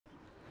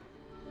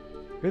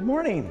Good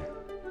morning,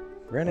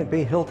 Granite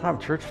Bay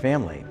Hilltop Church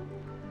family.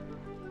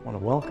 I want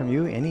to welcome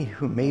you, any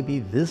who may be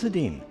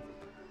visiting.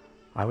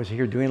 I was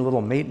here doing a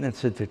little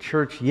maintenance at the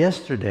church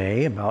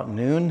yesterday about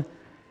noon,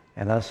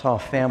 and I saw a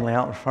family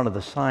out in front of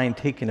the sign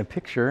taking a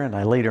picture, and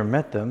I later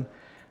met them.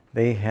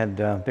 They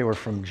were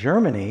from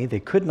Germany.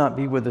 They could not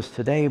be with us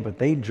today, but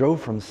they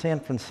drove from San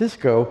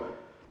Francisco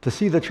to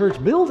see the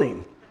church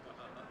building.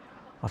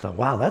 I thought,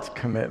 wow, that's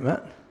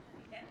commitment.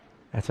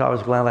 And so I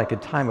was glad I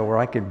could time it where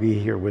I could be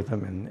here with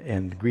them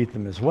and greet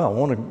them as well. I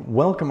want to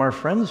welcome our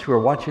friends who are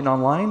watching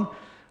online.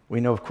 We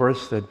know, of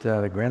course, that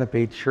the Granite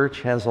Bay Church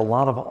has a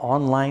lot of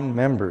online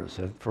members.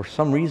 For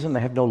some reason,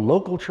 they have no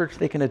local church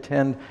they can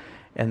attend,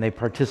 and they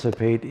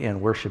participate in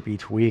worship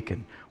each week,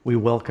 and we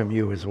welcome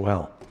you as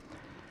well.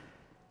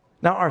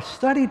 Now, our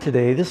study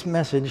today, this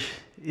message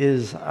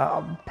is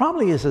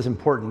probably is as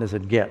important as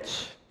it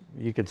gets.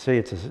 You could say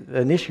it's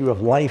an issue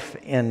of life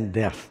and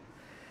death.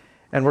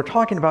 And we're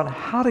talking about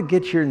how to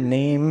get your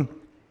name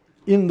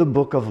in the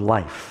book of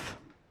life.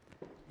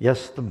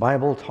 Yes, the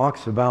Bible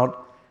talks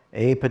about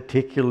a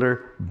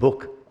particular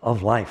book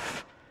of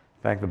life.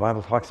 In fact, the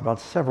Bible talks about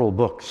several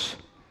books.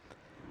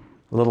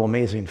 A little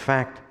amazing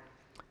fact,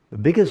 the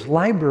biggest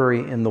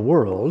library in the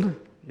world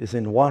is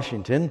in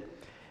Washington,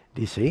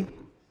 D.C.,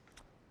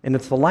 and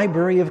it's the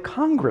Library of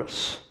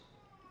Congress.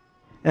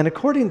 And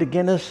according to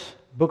Guinness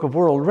Book of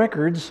World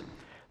Records,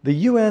 the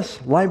U.S.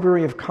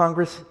 Library of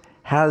Congress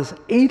has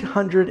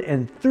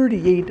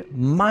 838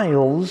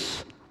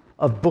 miles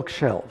of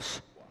bookshelves.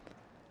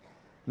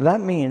 That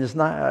means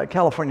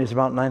California is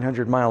about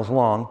 900 miles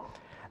long.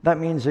 That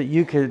means that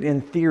you could,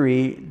 in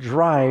theory,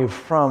 drive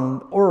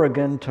from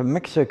Oregon to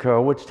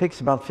Mexico, which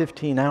takes about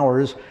 15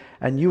 hours,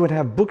 and you would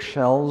have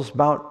bookshelves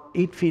about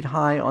 8 feet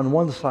high on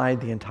one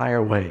side the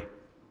entire way.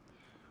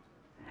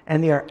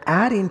 And they are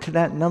adding to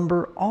that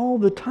number all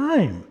the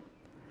time.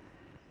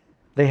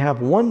 They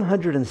have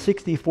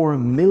 164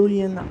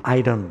 million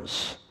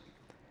items,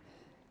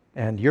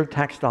 and your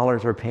tax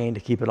dollars are paying to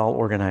keep it all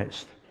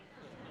organized.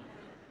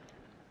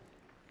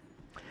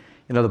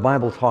 You know, the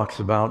Bible talks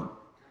about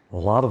a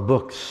lot of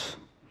books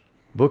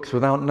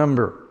without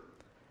number.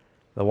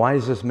 The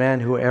wisest man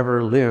who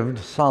ever lived,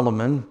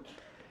 Solomon,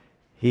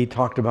 he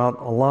talked about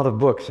a lot of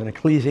books. In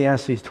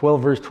Ecclesiastes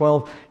 12, verse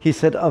 12, he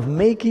said, "Of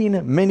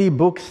making many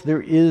books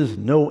there is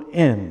no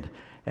end."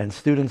 And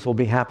students will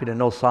be happy to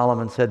know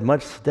Solomon said,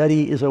 "Much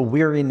study is a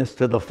weariness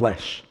to the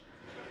flesh."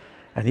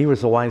 And he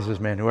was the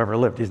wisest man who ever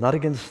lived. He's not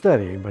against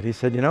study, but he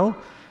said,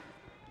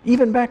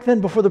 even back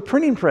then before the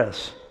printing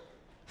press,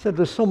 he said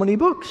there's so many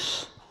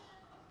books.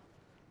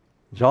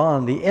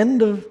 John, the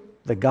end of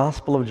the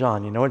Gospel of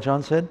John, you know what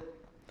John said?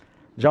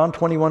 John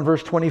 21,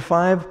 verse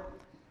 25,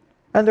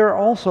 "And there are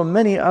also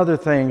many other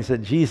things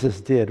that Jesus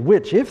did,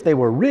 which, if they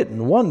were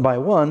written one by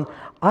one,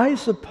 I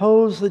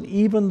suppose that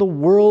even the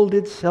world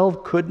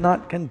itself could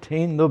not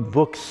contain the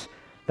books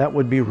that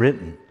would be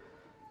written."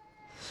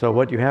 So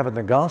what you have in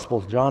the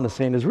Gospels, John is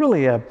saying, is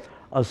really a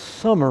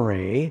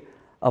summary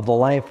of the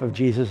life of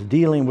Jesus,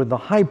 dealing with the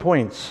high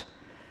points.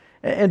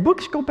 And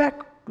books go back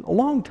a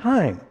long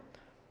time.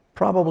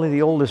 Probably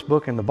the oldest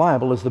book in the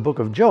Bible is the book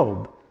of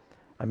Job.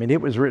 I mean,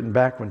 it was written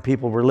back when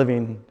people were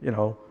living,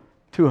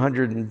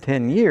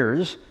 210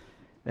 years.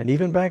 And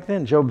even back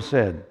then, Job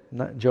said,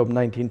 Job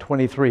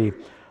 19:23,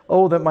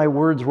 "Oh, that my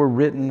words were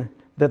written,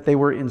 that they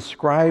were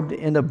inscribed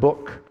in a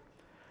book."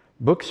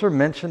 Books are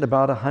mentioned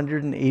about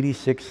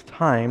 186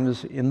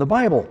 times in the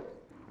Bible.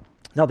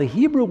 Now, the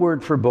Hebrew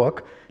word for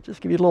book,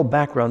 just to give you a little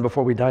background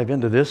before we dive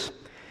into this,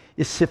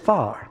 is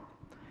sephar.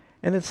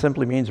 And it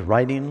simply means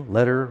writing,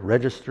 letter,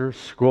 register,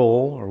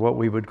 scroll, or what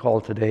we would call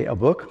today a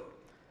book.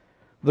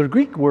 The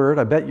Greek word,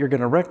 I bet you're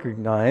going to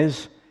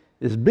recognize,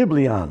 is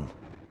biblion,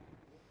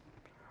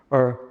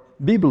 or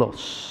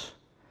biblos.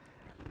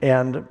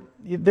 And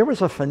there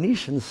was a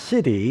Phoenician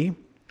city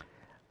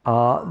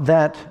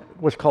that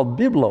was called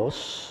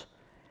Byblos,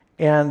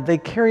 and they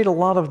carried a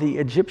lot of the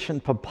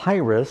Egyptian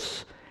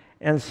papyrus,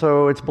 and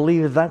so it's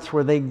believed that's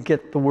where they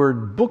get the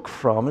word book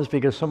from, is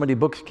because so many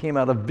books came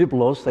out of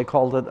Byblos. They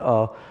called it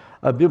a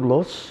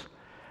biblos.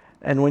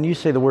 And when you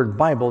say the word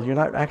Bible, you're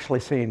not actually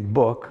saying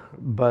book,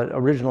 but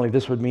originally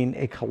this would mean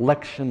a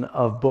collection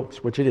of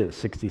books, which it is,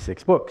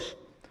 66 books.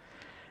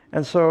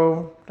 And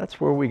so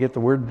that's where we get the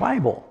word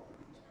Bible,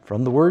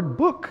 from the word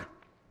book.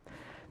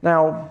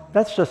 Now,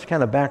 that's just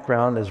kind of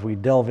background as we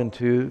delve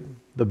into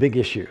the big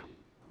issue.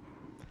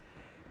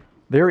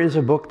 There is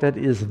a book that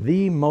is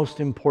the most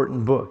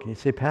important book. You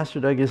say, "Pastor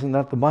Doug, isn't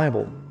that the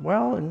Bible?"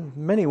 Well, in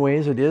many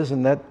ways it is,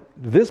 in that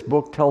this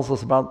book tells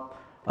us about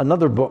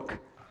another book.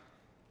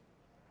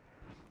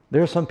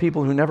 There are some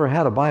people who never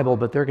had a Bible,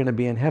 but they're going to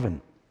be in heaven.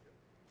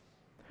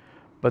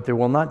 But there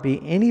will not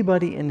be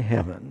anybody in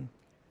heaven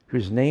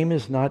whose name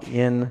is not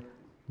in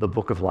the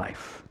book of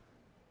life.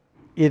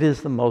 It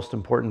is the most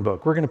important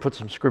book. We're going to put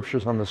some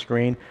scriptures on the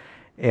screen,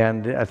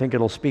 and I think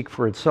it'll speak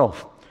for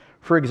itself.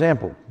 For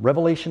example,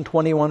 Revelation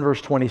 21,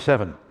 verse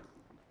 27.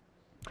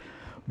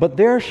 "But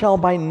there shall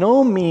by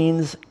no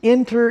means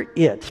enter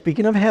it,"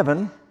 speaking of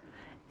heaven,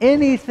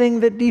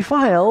 anything that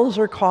defiles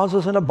or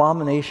causes an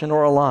abomination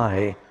or a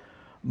lie,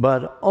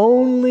 but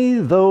only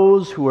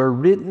those who are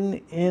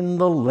written in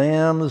the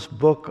Lamb's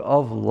book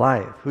of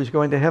life. Who's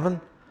going to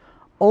heaven?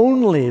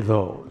 Only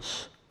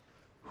those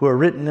who are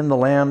written in the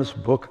Lamb's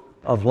book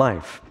of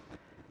life.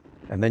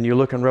 And then you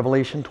look in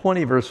Revelation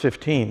 20, verse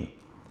 15.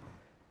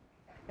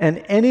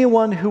 And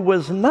anyone who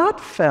was not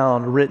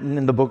found written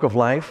in the book of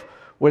life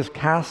was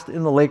cast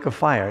in the lake of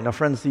fire. Now,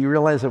 friends, do you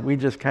realize that we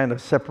just kind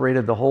of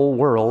separated the whole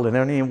world, and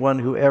anyone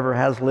who ever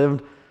has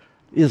lived,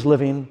 is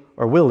living,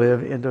 or will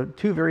live, into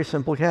two very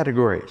simple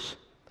categories.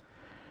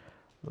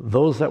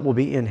 Those that will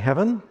be in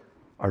heaven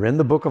are in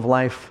the book of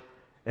life,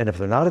 and if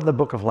they're not in the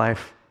book of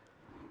life,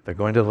 they're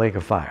going to the lake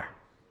of fire.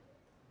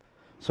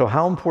 So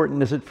how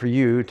important is it for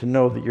you to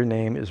know that your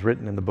name is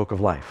written in the book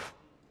of life?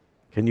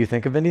 Can you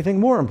think of anything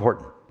more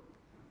important?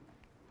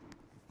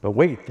 But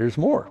wait, there's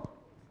more.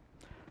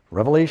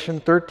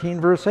 Revelation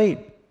 13, verse 8.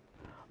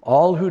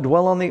 All who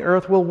dwell on the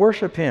earth will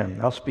worship him.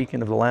 Now,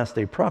 speaking of the last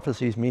day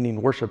prophecies,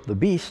 meaning worship the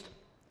beast,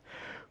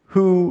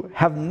 who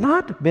have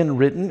not been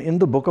written in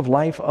the book of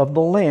life of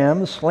the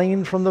Lamb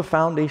slain from the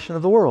foundation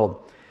of the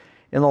world.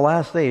 In the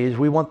last days,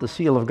 we want the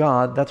seal of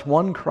God. That's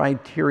one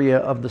criteria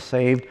of the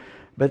saved.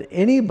 But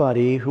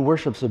anybody who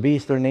worships the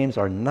beast, their names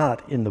are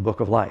not in the book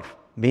of life,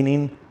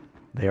 meaning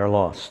they are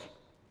lost.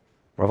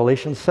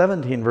 Revelation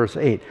 17, verse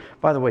 8.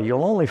 By the way,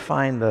 you'll only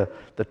find the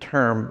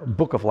term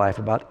book of life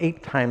about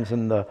 8 times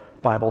in the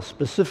Bible,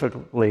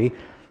 specifically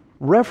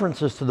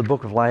references to the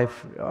book of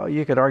life.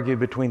 You could argue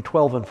between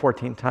 12 and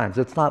 14 times.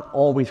 It's not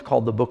always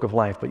called the book of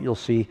life, but you'll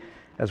see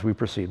as we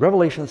proceed.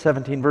 Revelation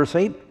 17, verse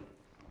 8.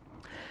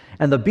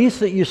 And the beast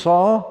that you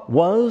saw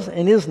was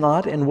and is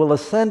not and will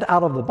ascend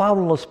out of the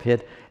bottomless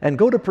pit and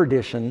go to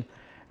perdition,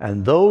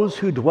 and those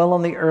who dwell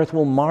on the earth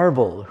will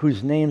marvel,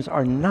 whose names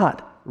are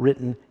not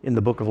written in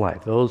the book of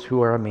life. Those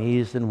who are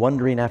amazed and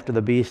wondering after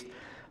the beast,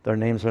 their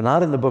names are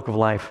not in the book of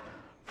life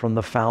from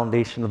the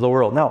foundation of the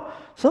world. Now,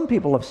 some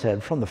people have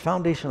said, from the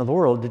foundation of the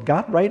world, did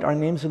God write our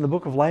names in the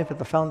book of life at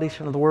the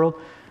foundation of the world?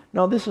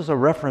 No, this is a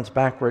reference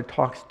back where it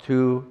talks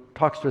to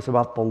us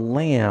about the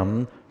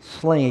Lamb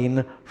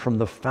slain from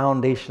the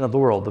foundation of the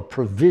world. The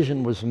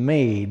provision was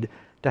made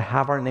to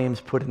have our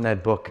names put in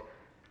that book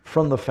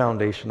from the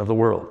foundation of the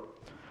world.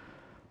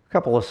 A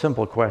couple of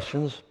simple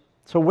questions.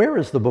 So where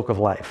is the book of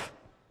life?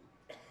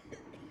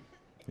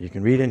 You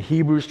can read in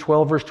Hebrews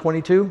 12, verse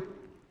 22,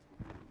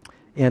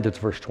 and it's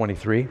verse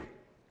 23.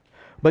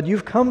 But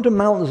you've come to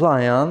Mount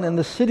Zion and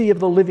the city of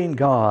the living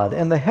God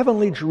and the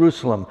heavenly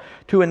Jerusalem,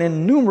 to an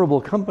innumerable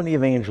company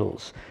of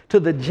angels, to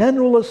the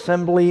general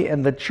assembly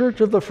and the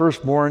church of the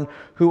firstborn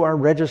who are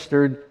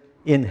registered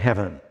in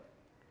heaven.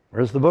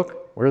 Where's the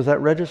book? Where's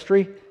that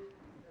registry?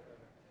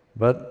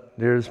 But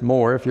there's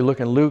more. If you look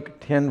in Luke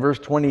 10, verse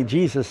 20,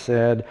 Jesus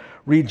said,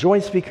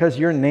 "Rejoice because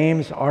your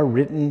names are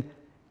written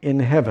in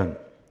heaven."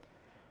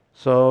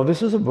 So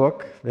this is a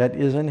book that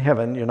is in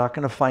heaven. You're not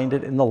going to find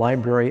it in the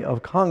Library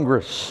of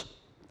Congress.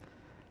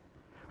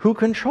 Who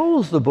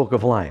controls the book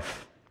of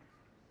life?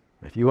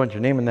 If you want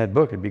your name in that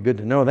book, it'd be good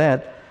to know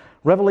that.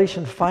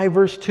 Revelation 5,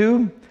 verse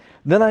 2,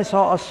 "Then I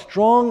saw a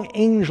strong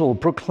angel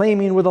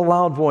proclaiming with a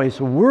loud voice,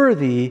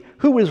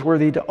 who is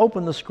worthy to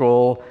open the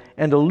scroll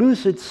and to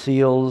loose its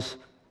seals?"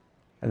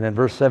 And then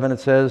verse 7,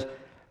 it says,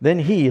 "Then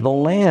he, the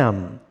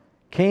Lamb,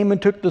 came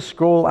and took the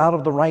scroll out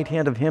of the right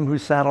hand of him who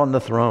sat on the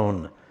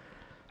throne."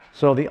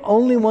 So the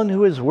only one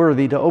who is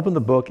worthy to open the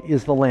book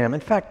is the Lamb.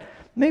 In fact,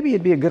 maybe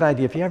it'd be a good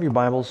idea, if you have your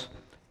Bibles,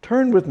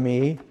 turn with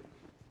me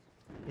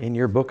in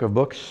your book of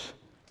books.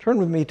 Turn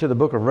with me to the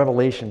book of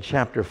Revelation,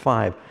 chapter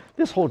 5.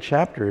 This whole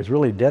chapter is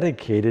really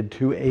dedicated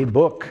to a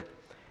book.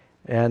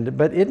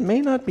 But it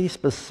may not be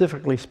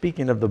specifically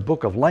speaking of the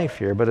book of life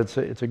here, but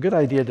it's a good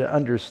idea to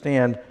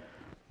understand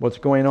what's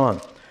going on.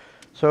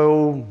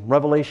 So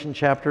Revelation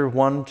chapter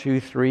 1, 2,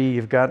 3,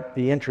 you've got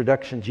the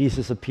introduction.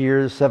 Jesus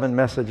appears, 7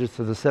 messages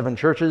to the 7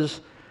 churches.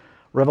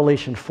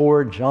 Revelation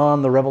 4,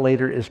 John the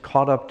Revelator is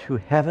caught up to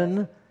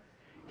heaven.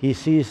 He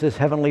sees this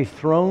heavenly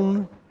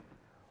throne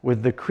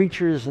with the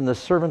creatures and the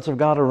servants of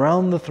God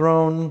around the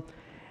throne.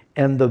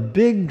 And the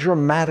big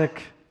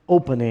dramatic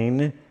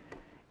opening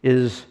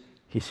is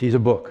he sees a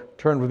book.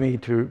 Turn with me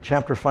to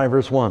chapter 5,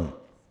 verse 1.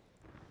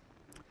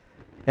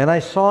 "And I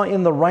saw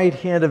in the right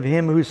hand of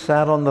him who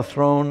sat on the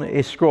throne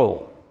a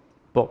scroll,"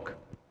 book,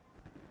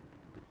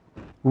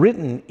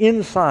 "written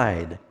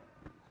inside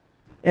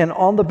and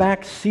on the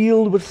back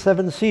sealed with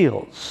 7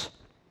 seals."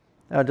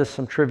 Now, just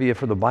some trivia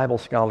for the Bible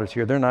scholars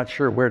here. They're not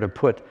sure where to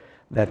put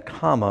that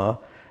comma.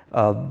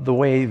 The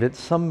way that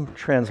some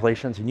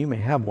translations, and you may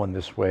have one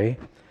this way,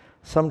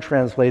 some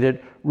translate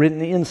it,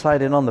 "written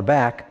inside and on the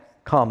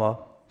back, comma,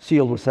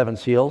 sealed with 7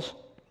 seals."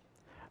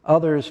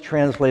 Others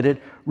translate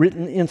it,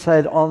 written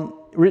inside,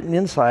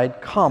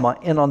 comma,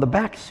 and on the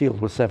back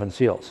sealed with 7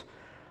 seals.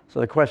 So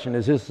the question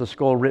is the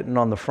scroll written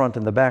on the front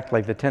and the back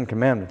like the 10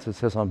 Commandments? It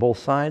says on both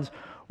sides.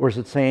 Or is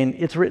it saying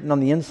it's written on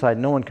the inside,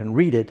 no one can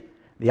read it,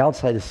 the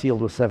outside is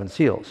sealed with 7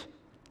 seals?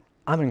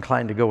 I'm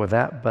inclined to go with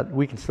that, but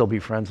we can still be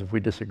friends if we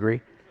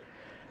disagree.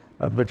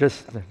 But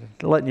just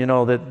letting you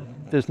know that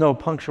there's no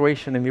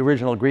punctuation in the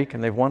original Greek,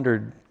 and they've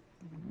wondered,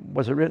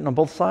 was it written on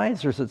both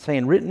sides, or is it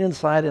saying written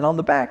inside and on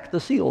the back, the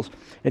seals?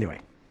 Anyway,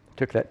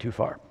 took that too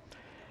far.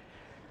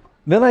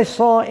 Then I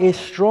saw a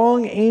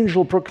strong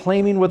angel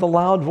proclaiming with a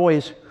loud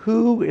voice,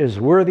 "Who is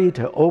worthy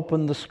to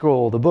open the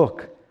scroll, the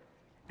book,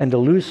 and to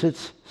loose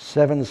its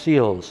 7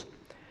 seals?"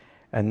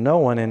 And no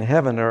one in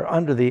heaven or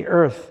under the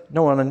earth,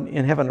 no one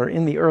in heaven or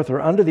in the earth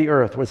or under the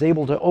earth was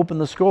able to open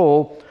the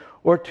scroll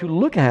or to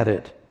look at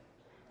it.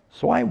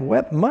 So I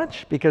wept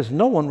much because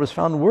no one was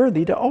found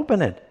worthy to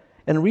open it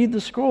and read the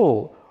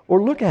scroll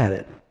or look at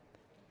it.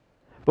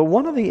 But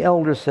one of the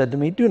elders said to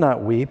me, "Do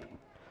not weep.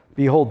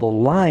 Behold, the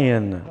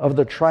Lion of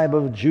the tribe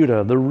of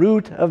Judah, the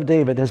Root of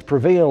David, has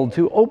prevailed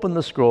to open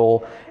the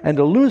scroll and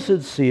to loose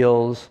its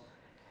seals."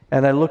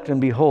 And I looked, and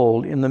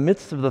behold, in the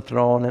midst of the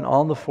throne and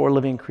all the 4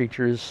 living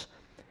creatures,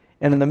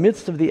 and in the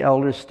midst of the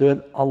elders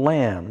stood a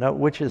lamb. Now,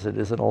 which is it?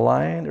 Is it a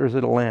lion or is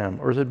it a lamb?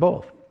 Or is it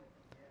both?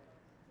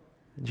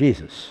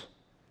 Jesus.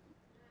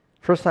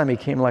 First time he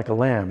came like a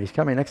lamb. He's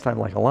coming next time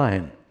like a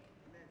lion.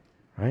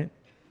 Right?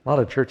 A lot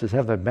of churches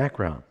have that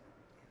background.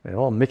 They're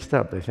all mixed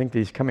up. They think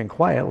he's coming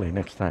quietly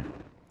next time.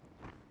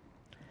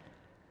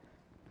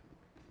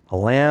 A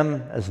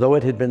lamb as though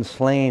it had been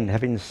slain,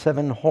 having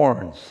 7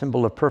 horns,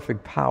 symbol of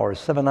perfect power,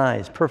 7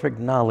 eyes, perfect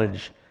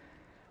knowledge,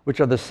 which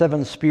are the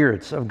 7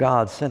 spirits of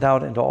God sent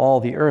out into all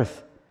the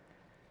earth.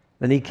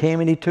 Then he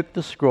came and he took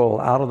the scroll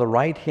out of the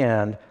right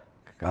hand,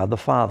 God the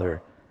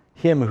Father,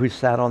 him who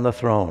sat on the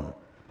throne.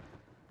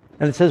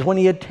 And it says, when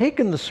he had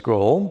taken the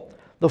scroll,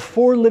 the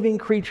 4 living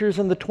creatures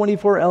and the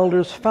 24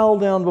 elders fell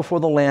down before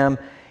the Lamb,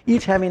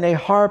 each having a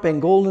harp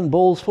and golden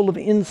bowls full of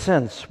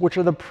incense, which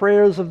are the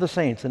prayers of the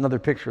saints. Another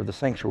picture of the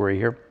sanctuary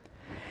here.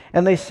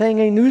 And they sang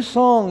a new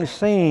song,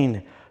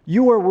 saying,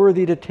 "You are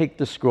worthy to take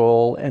the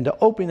scroll and to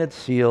open its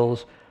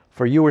seals,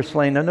 for you were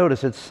slain." Now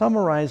notice, it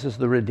summarizes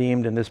the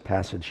redeemed in this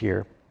passage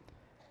here.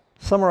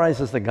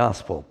 Summarizes the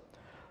gospel.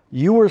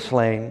 You were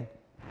slain,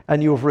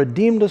 and you have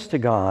redeemed us to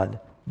God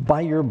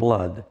by your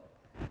blood,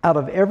 out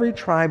of every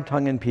tribe,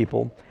 tongue, and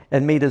people,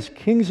 and made us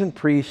kings and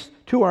priests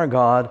to our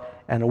God,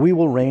 and we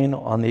will reign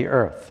on the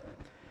earth.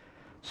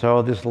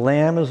 So this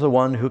Lamb is the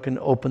one who can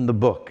open the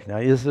book. Now,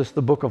 is this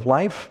the book of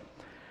life?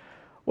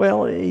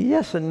 Well,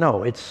 yes and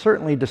no. It's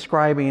certainly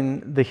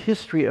describing the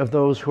history of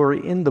those who are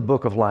in the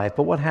book of life,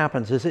 but what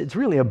happens is it's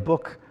really a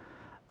book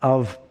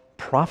of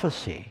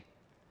prophecy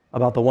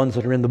about the ones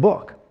that are in the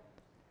book.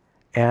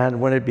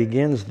 And when it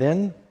begins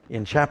then,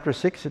 in chapter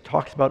 6, it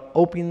talks about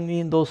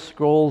opening those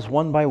scrolls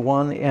one by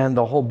one, and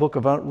the whole book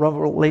of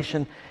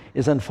Revelation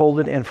is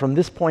unfolded. And from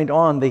this point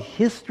on, the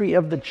history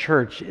of the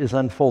church is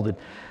unfolded.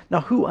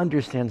 Now, who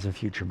understands the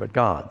future but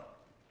God?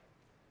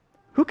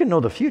 Who can know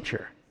the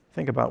future?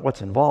 Think about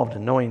what's involved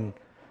in knowing,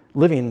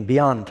 living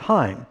beyond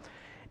time.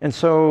 And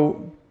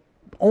so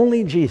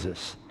only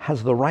Jesus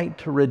has the right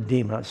to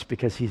redeem us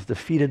because he's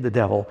defeated the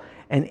devil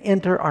and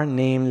enter our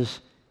names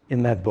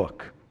in that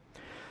book.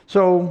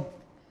 So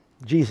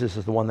Jesus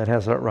is the one that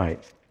has that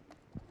right.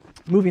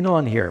 Moving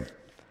on here.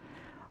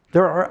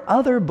 There are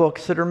other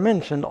books that are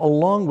mentioned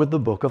along with the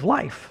book of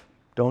life.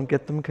 Don't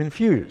get them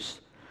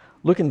confused.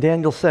 Look in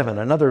Daniel 7,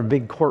 another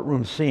big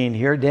courtroom scene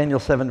here. Daniel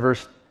 7,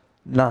 verse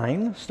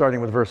 9, starting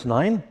with verse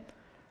 9.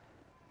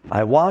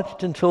 I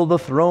watched until the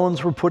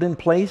thrones were put in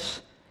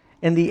place,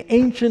 and the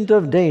Ancient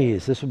of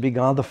Days, this would be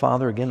God the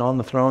Father again on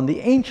the throne,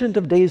 the Ancient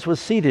of Days was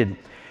seated.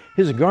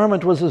 His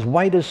garment was as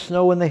white as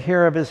snow, and the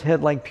hair of his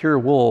head like pure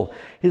wool.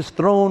 His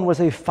throne was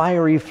a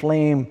fiery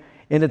flame,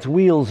 and its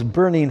wheels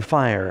burning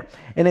fire.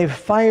 And a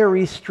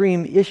fiery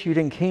stream issued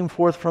and came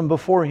forth from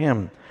before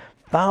him.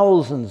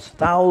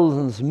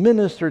 Thousands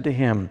ministered to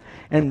him,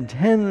 and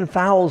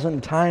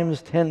 10,000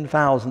 times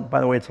 10,000.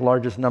 By the way, it's the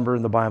largest number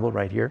in the Bible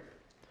right here.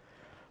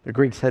 The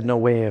Greeks had no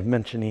way of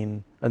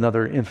mentioning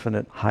another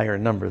infinite higher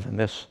number than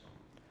this.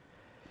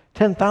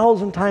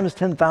 10,000 times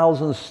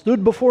 10,000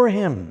 stood before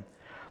him.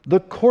 The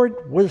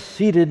court was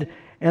seated,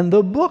 and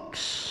the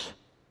books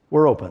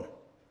were open.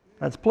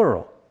 That's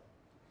plural.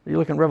 You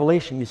look in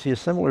Revelation, you see a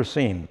similar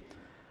scene.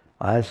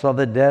 I saw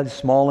the dead,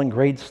 small and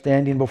great,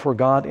 standing before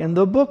God, and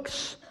the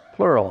books,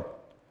 plural,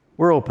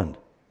 were opened.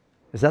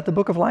 Is that the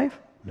book of life?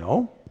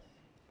 No.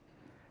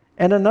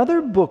 And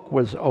another book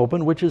was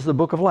opened, which is the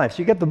book of life. So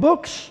you get the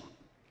books,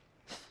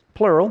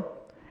 plural,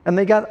 and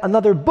they got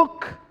another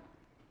book,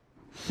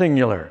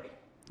 singular.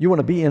 You want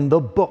to be in the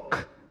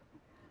book.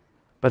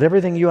 But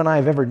everything you and I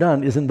have ever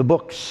done is in the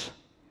books.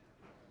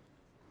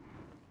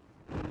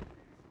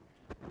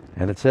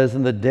 And it says,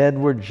 and the dead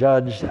were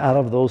judged out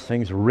of those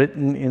things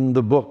written in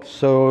the book.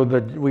 So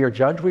that we are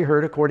judged, we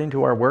heard, according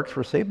to our works.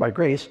 We're saved by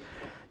grace.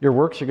 Your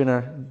works are going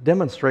to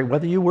demonstrate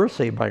whether you were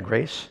saved by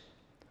grace.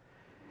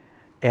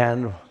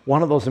 And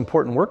one of those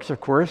important works, of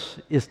course,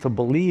 is to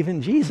believe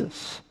in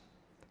Jesus.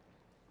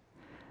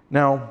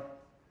 Now,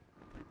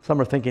 some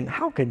are thinking,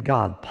 how could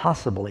God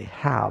possibly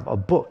have a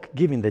book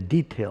giving the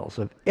details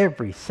of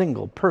every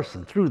single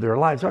person through their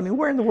lives? I mean,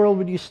 where in the world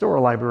would you store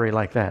a library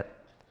like that?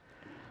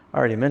 I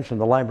already mentioned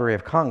the Library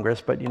of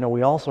Congress, but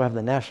we also have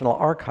the National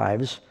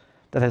Archives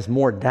that has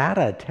more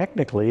data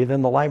technically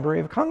than the Library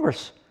of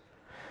Congress.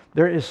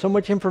 There is so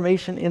much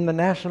information in the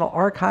National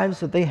Archives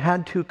that they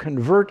had to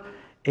convert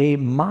a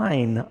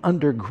mine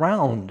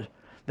underground.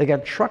 They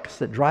got trucks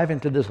that drive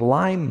into this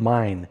lime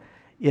mine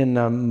in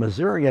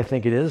Missouri, I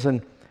think it is,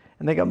 and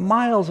they got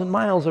miles and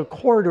miles of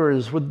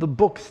corridors with the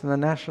books in the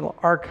National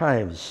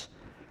Archives.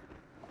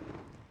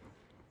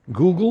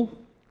 Google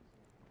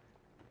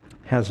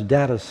has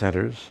data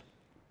centers.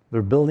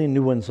 They're building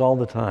new ones all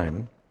the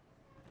time.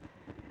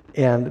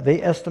 And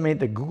they estimate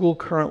that Google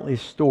currently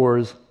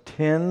stores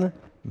 10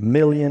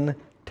 million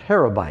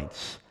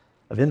terabytes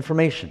of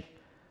information.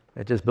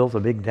 They just built a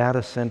big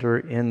data center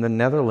in the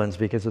Netherlands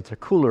because it's a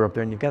cooler up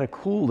there, and you've got to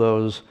cool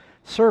those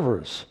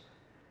servers.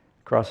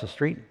 Across the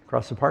street,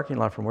 across the parking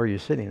lot from where you're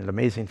sitting, at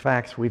Amazing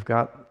Facts, we've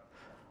got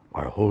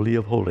our Holy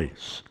of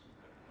Holies.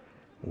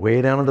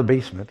 Way down in the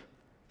basement,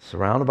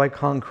 surrounded by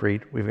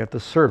concrete, we've got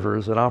the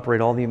servers that operate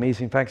all the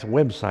Amazing Facts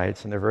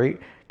websites, and they're very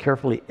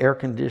carefully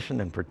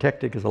air-conditioned and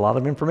protected because a lot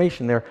of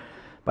information there.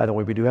 By the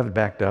way, we do have it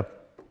backed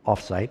up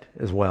off-site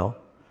as well.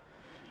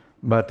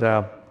 But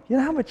you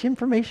know how much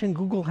information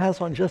Google has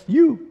on just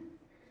you?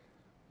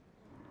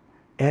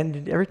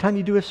 And every time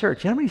you do a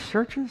search, you know how many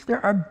searches?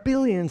 There are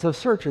billions of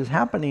searches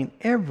happening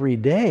every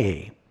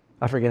day.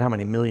 I forget how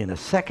many million a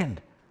second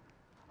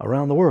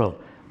around the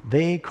world.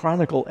 They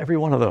chronicle every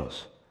one of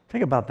those.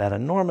 Think about that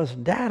enormous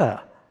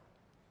data.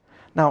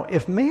 Now,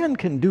 if man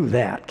can do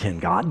that, can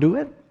God do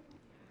it?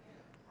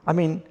 I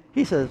mean,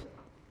 he says,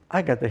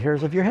 I got the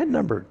hairs of your head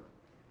numbered.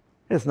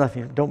 It's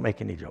nothing, don't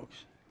make any jokes.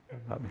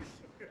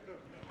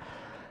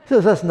 He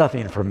says, that's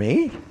nothing for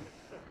me.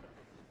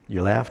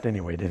 You laughed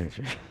anyway, didn't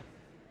you?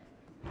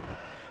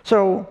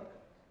 So,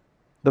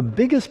 the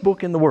biggest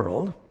book in the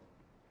world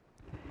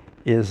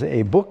is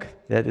a book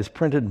that is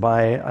printed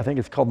by, I think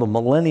it's called the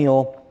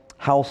Millennial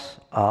House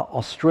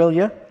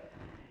Australia.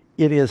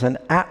 It is an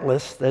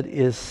atlas that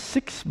is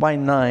 6 by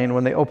 9.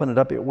 When they open it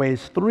up, it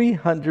weighs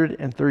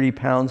 330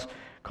 pounds,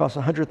 costs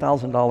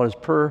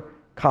 $100,000 per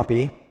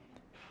copy.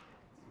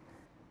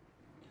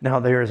 Now,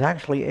 there is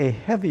actually a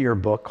heavier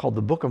book called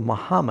the Book of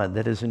Muhammad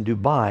that is in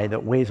Dubai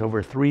that weighs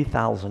over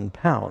 3,000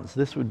 pounds.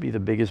 This would be the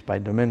biggest by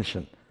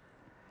dimension.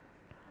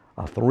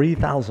 A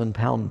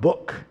 3,000-pound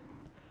book.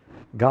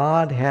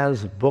 God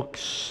has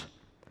books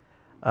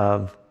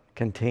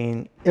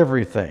contain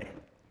everything.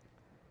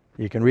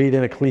 You can read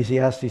in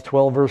Ecclesiastes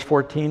 12, verse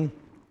 14,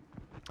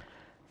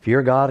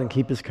 fear God and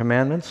keep his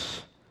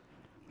commandments,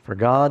 for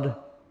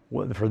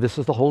this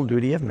is the whole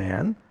duty of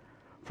man.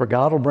 For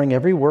God will bring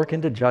every work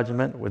into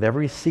judgment with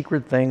every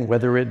secret thing,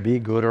 whether it be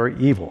good or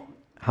evil.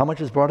 How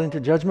much is brought into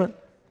judgment?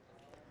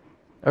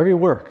 Every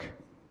work.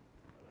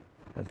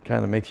 That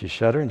kind of makes you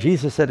shudder. And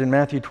Jesus said in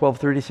Matthew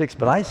 12:36,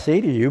 but I say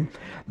to you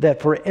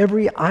that for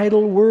every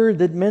idle word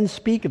that men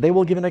speak, they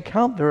will give an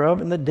account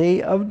thereof in the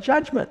day of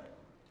judgment.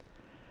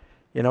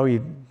 You know,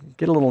 you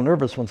get a little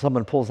nervous when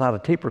someone pulls out a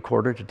tape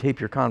recorder to tape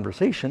your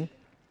conversation.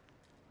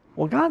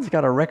 Well, God's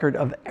got a record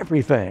of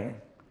everything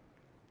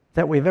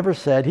that we've ever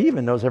said. He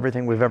even knows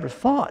everything we've ever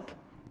thought.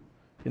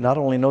 He not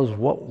only knows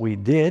what we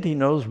did, he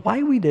knows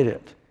why we did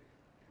it.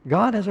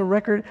 God has a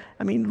record.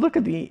 I mean, look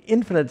at the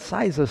infinite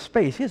size of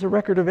space. He has a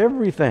record of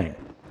everything.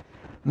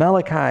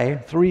 Malachi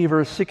 3,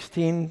 verse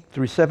 16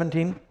 through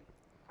 17.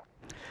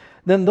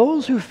 Then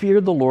those who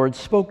feared the Lord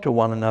spoke to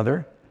one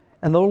another,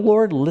 and the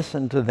Lord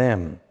listened to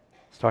them.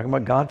 It's talking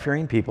about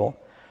God-fearing people.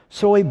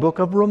 So a book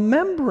of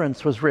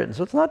remembrance was written.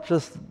 So it's not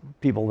just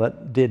people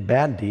that did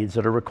bad deeds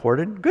that are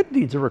recorded. Good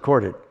deeds are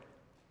recorded.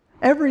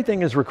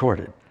 Everything is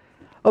recorded.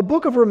 A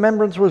book of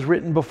remembrance was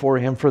written before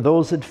him for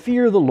those that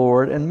fear the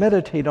Lord and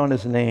meditate on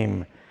his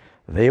name.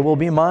 They will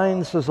be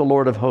mine, says the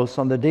Lord of hosts,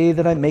 on the day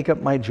that I make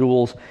up my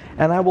jewels,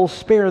 and I will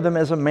spare them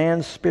as a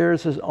man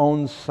spares his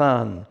own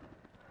son.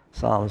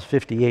 Psalms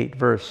 56,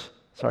 verse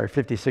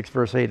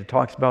 8, it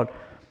talks about,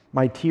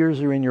 my tears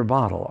are in your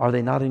bottle. Are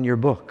they not in your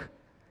book?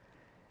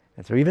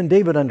 And so even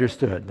David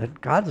understood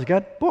that God's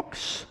got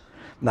books.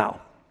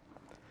 Now,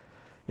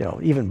 you know,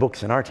 even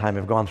books in our time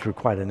have gone through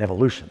quite an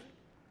evolution.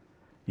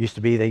 Used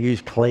to be they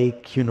used clay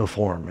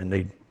cuneiform, and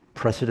they'd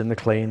press it in the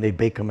clay and they'd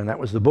bake them, and that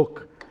was the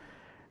book.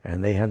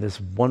 And they had this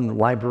one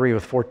library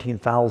with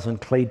 14,000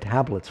 clay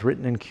tablets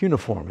written in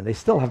cuneiform, and they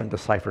still haven't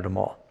deciphered them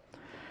all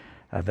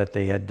that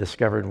they had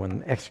discovered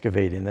when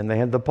excavating. Then they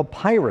had the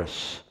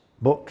papyrus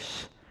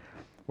books,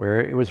 where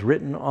it was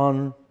written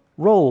on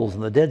rolls,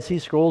 and the Dead Sea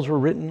Scrolls were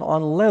written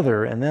on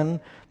leather. And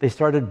then they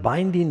started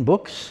binding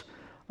books,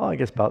 I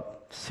guess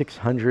about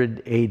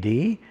 600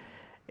 AD,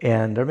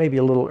 and or maybe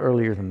a little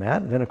earlier than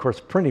that. And then, of course,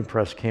 printing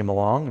press came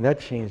along, and that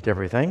changed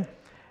everything.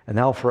 And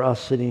now for us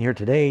sitting here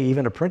today,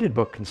 even a printed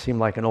book can seem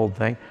like an old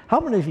thing.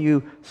 How many of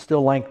you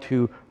still like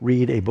to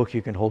read a book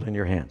you can hold in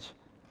your hands?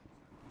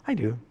 I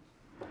do.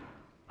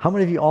 How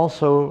many of you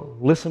also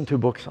listen to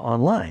books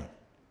online?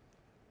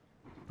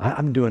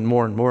 I'm doing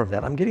more and more of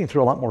that. I'm getting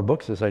through a lot more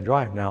books as I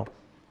drive now,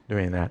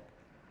 doing that.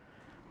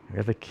 I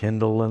got the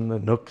Kindle and the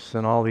Nooks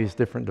and all these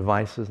different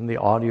devices and the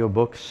audio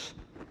books.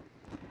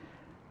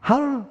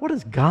 What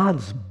does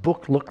God's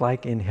book look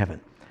like in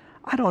heaven?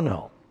 I don't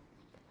know.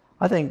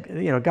 I think,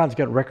 God's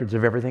got records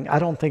of everything. I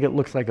don't think it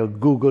looks like a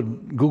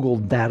Google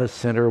data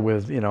center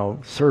with,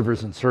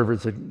 servers and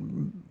servers that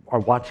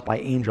are watched by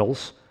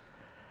angels.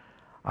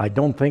 I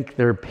don't think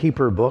they're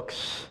paper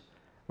books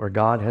where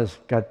God has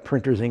got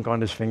printer's ink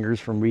on his fingers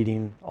from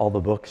reading all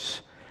the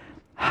books.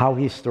 How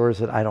he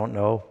stores it, I don't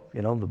know.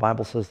 The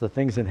Bible says the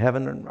things in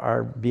heaven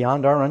are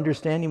beyond our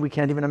understanding. We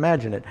can't even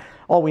imagine it.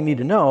 All we need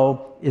to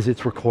know is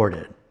it's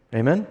recorded.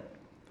 Amen?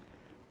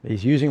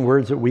 He's using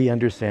words that we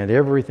understand.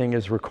 Everything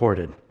is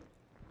recorded.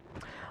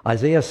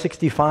 Isaiah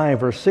 65,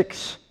 verse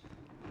 6.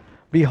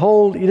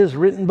 Behold, it is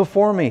written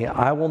before me,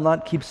 I will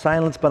not keep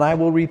silence, but I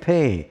will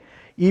repay,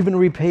 even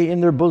repay in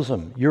their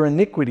bosom your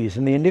iniquities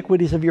and the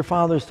iniquities of your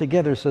fathers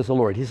together, says the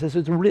Lord. He says,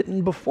 it's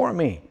written before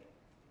me.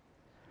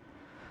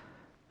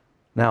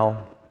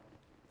 Now,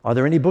 are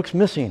there any books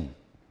missing?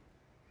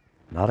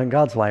 Not in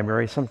God's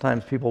library.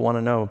 Sometimes people want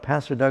to know,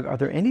 Pastor Doug, are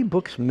there any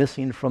books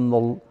missing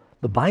from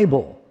the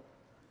Bible?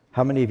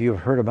 How many of you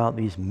have heard about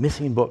these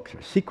missing books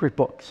or secret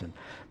books? And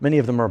many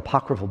of them are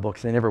apocryphal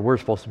books. They never were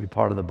supposed to be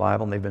part of the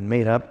Bible, and they've been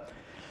made up.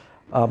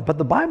 But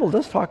the Bible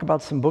does talk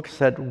about some books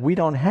that we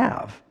don't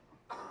have.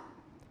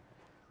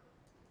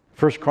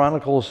 1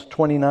 Chronicles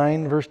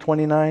 29, verse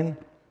 29,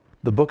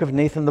 the book of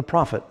Nathan the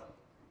prophet.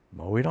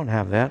 Well, we don't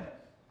have that.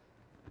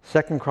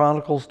 2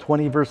 Chronicles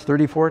 20, verse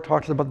 34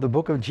 talks about the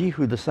book of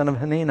Jehu, the son of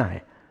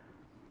Hanani.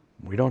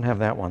 We don't have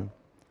that one.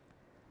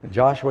 In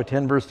Joshua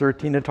 10, verse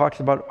 13, it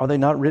talks about, are they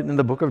not written in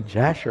the book of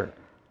Jasher?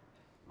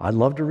 I'd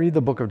love to read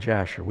the book of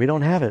Jasher. We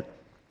don't have it.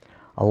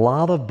 A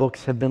lot of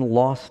books have been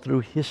lost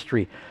through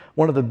history.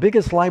 One of the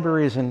biggest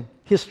libraries in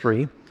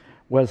history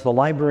was the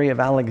Library of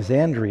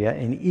Alexandria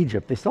in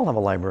Egypt. They still have a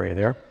library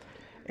there.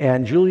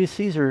 And Julius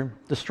Caesar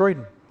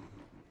destroyed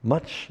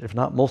much, if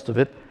not most of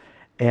it,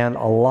 and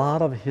a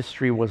lot of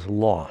history was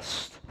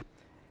lost.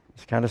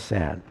 It's kind of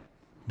sad.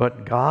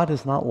 But God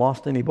has not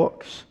lost any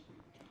books.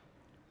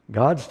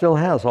 God still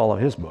has all of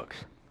his books.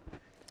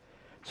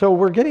 So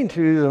we're getting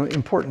to the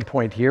important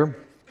point here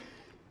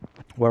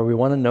where we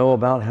want to know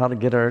about how to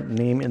get our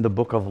name in the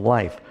book of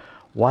life.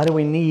 Why do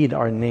we need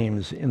our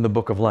names in the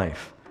book of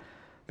life?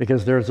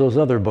 Because there's those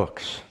other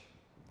books.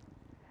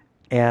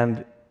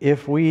 And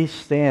if we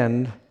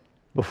stand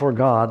before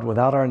God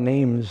without our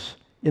names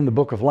in the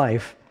book of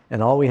life,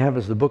 and all we have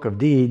is the book of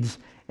deeds,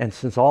 and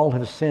since all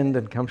have sinned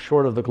and come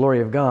short of the glory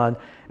of God,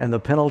 and the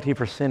penalty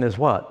for sin is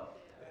what?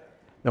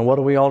 Then what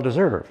do we all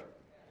deserve?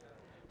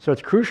 So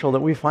it's crucial that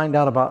we find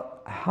out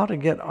about how to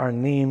get our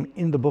name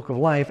in the book of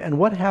life and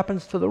what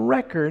happens to the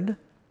record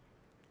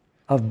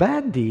of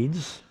bad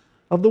deeds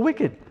of the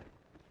wicked.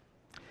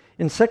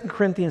 In 2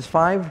 Corinthians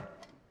 5,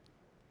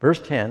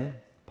 verse 10,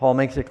 Paul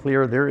makes it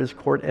clear there is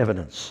court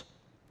evidence.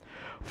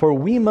 For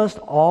we must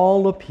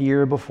all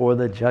appear before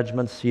the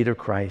judgment seat of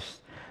Christ,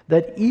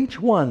 that each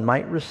one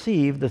might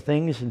receive the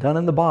things done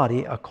in the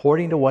body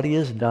according to what he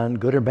has done,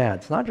 good or bad.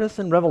 It's not just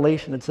in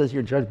Revelation it says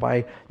you're judged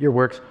by your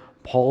works.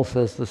 Paul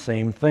says the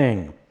same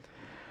thing.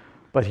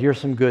 But here's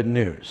some good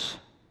news.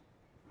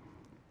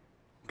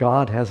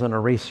 God has an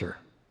eraser.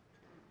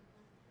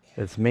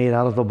 It's made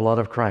out of the blood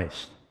of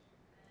Christ.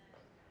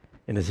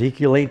 In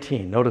Ezekiel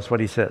 18, notice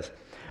what he says.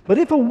 But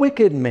if a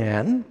wicked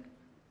man,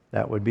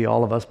 that would be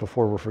all of us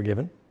before we're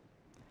forgiven,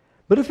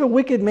 but if a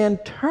wicked man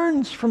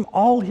turns from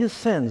all his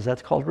sins,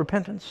 that's called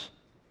repentance,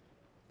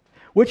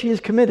 which he has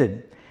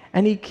committed,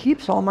 and he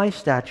keeps all my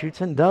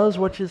statutes and does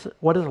what is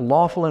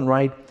lawful and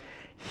right,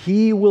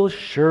 he will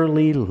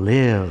surely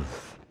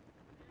live.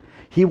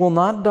 He will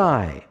not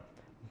die.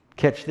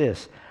 Catch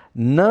this.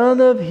 None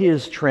of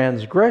his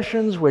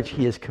transgressions which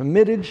he has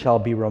committed shall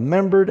be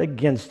remembered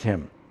against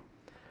him.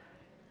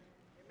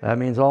 That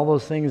means all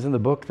those things in the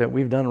book that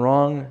we've done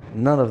wrong,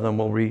 none of them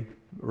will be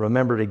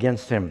remembered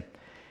against him.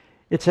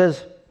 It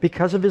says,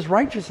 because of his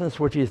righteousness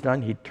which he has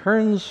done, he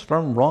turns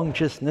from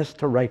wrongdoing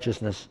to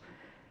righteousness.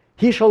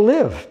 He shall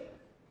live.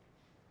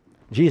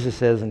 Jesus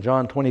says in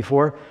John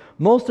 24,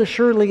 most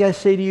assuredly I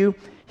say to you,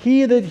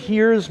 he that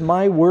hears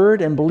my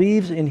word and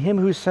believes in him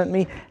who sent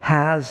me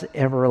has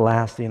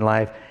everlasting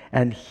life,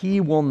 and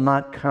he will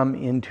not come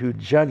into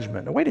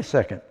judgment. Now, wait a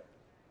second.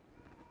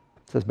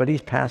 It says, but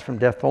he's passed from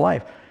death to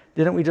life.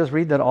 Didn't we just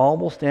read that all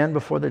will stand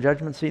before the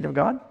judgment seat of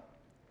God?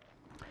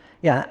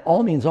 Yeah,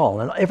 all means all.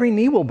 And every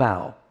knee will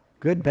bow.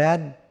 Good,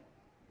 bad,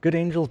 good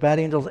angels, bad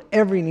angels,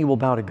 every knee will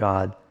bow to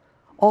God.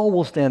 All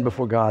will stand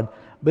before God.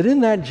 But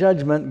in that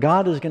judgment,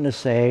 God is going to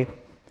say,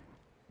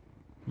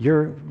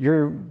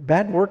 your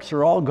bad works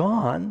are all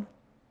gone.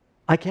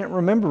 I can't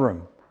remember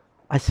them.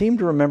 I seem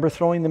to remember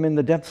throwing them in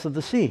the depths of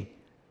the sea.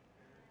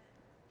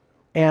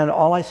 And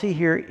all I see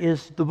here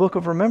is the book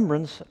of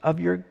remembrance of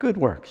your good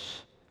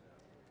works.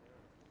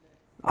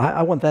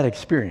 I want that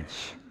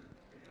experience.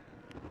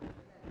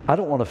 I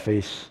don't want to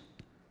face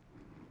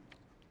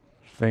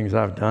things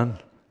I've done,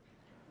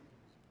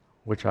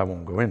 which I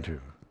won't go into.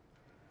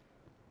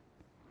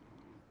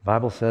 The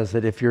Bible says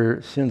that if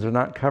your sins are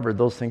not covered,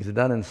 those things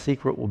done in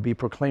secret will be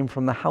proclaimed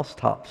from the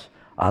housetops.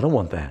 I don't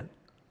want that.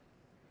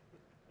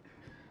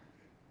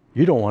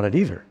 You don't want it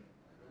either.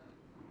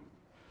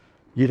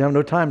 You'd have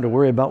no time to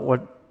worry about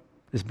what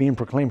is being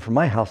proclaimed from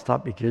my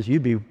housetop because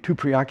you'd be too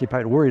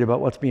preoccupied, worried about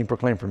what's being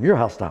proclaimed from your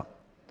housetop.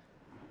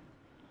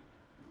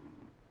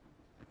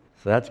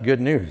 So that's good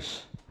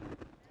news.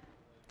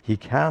 He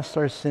casts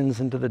our sins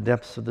into the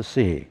depths of the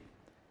sea.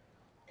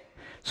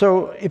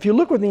 So if you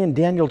look with me in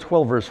Daniel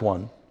 12, verse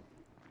 1,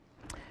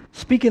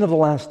 speaking of the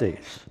last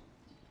days,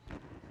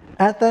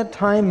 at that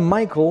time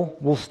Michael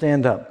will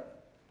stand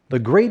up, the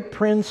great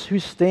prince who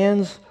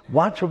stands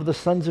watch over the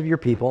sons of your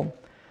people,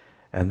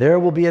 and there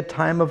will be a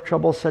time of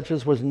trouble such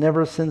as was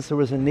never since there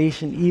was a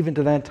nation even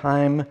to that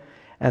time.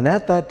 And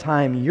at that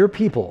time, your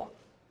people,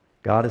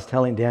 God is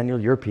telling Daniel,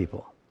 your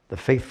people, the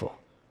faithful,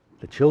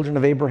 the children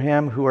of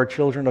Abraham who are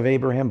children of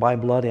Abraham by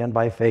blood and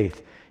by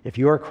faith. If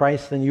you are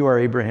Christ, then you are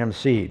Abraham's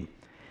seed,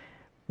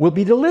 will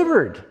be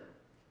delivered.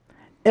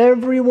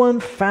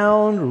 Everyone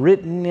found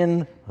written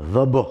in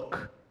the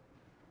book.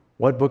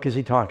 What book is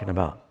he talking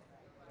about?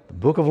 The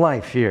book of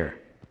life here.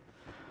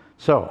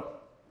 So,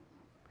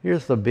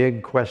 here's the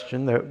big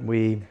question that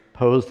we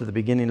posed at the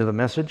beginning of the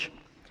message.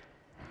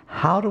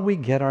 How do we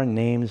get our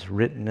names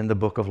written in the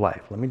book of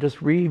life? Let me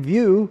just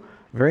review,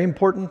 very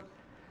important.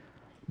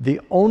 The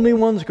only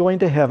ones going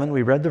to heaven,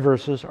 we read the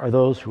verses, are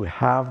those who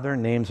have their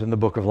names in the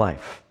book of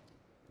life.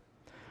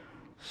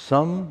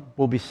 Some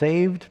will be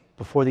saved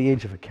before the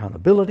age of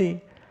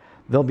accountability.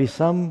 There'll be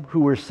some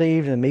who were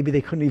saved and maybe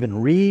they couldn't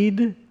even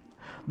read.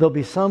 There'll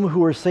be some who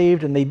were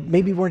saved and they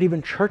maybe weren't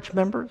even church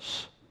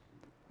members.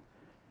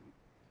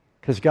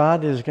 Because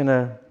God is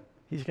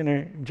He's going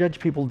to judge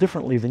people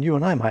differently than you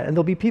and I might. And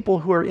there'll be people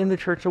who are in the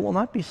church that will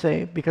not be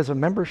saved because of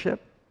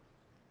membership.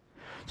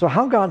 So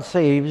how God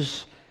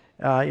saves,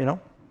 it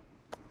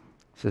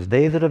says,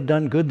 they that have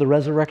done good, the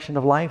resurrection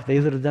of life. They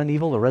that have done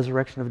evil, the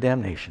resurrection of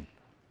damnation.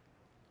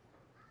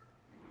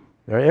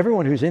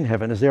 Everyone who's in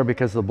heaven is there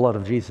because of the blood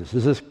of Jesus.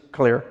 Is this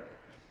clear?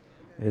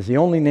 It is the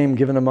only name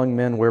given among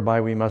men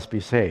whereby we must be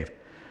saved.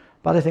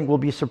 But I think we'll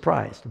be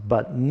surprised.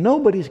 But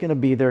nobody's going to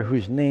be there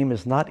whose name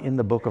is not in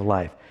the book of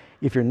life.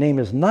 If your name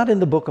is not in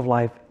the book of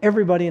life,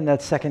 everybody in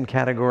that second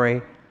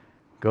category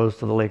goes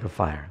to the lake of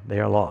fire. They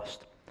are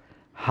lost.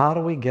 How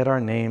do we get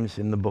our names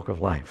in the book of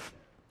life?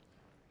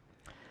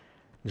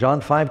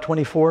 John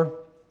 5:24.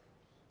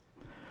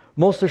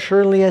 Most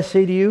assuredly I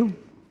say to you,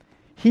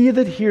 he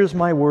that hears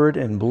my word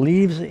and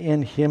believes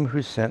in him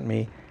who sent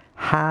me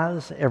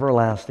has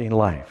everlasting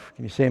life.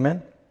 Can you say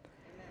amen?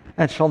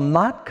 And shall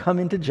not come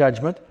into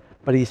judgment,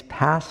 but he's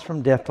passed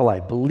from death to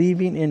life,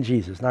 believing in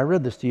Jesus. And I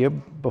read this to you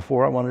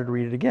before. I wanted to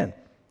read it again.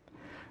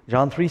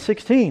 John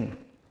 3:16.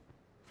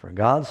 For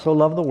God so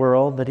loved the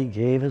world that he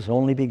gave his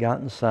only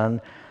begotten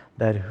Son,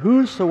 that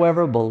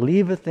whosoever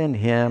believeth in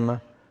him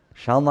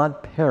shall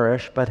not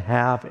perish, but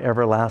have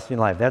everlasting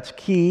life. That's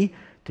key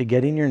to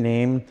getting your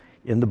name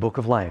in the book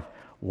of life.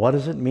 What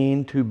does it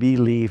mean to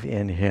believe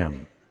in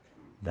him?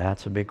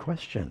 That's a big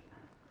question.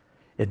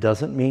 It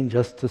doesn't mean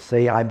just to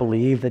say, I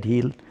believe that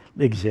he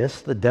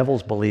exists. The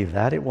devils believe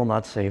that. It will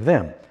not save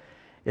them.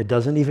 It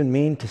doesn't even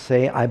mean to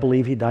say, I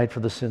believe he died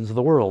for the sins of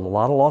the world. A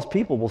lot of lost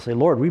people will say,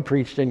 Lord, we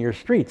preached in your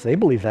streets. They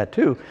believe that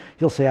too.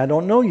 He'll say, I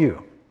don't know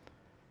you.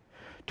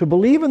 To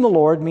believe in the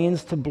Lord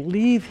means to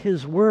believe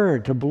his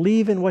word, to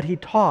believe in what he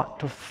taught,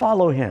 to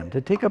follow him,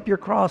 to take up your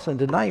cross and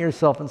deny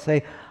yourself and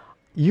say,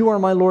 you are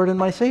my Lord and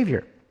my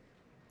Savior.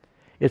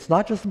 It's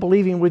not just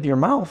believing with your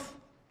mouth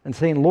and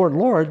saying, Lord,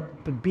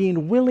 Lord, but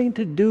being willing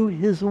to do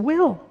his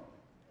will.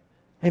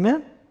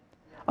 Amen?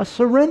 A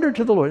surrender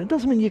to the Lord. It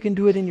doesn't mean you can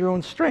do it in your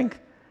own strength.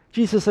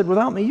 Jesus said,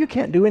 without me, you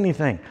can't do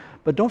anything.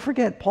 But don't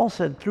forget, Paul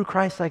said, through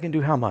Christ I can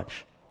do how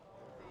much?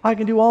 I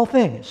can do all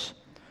things.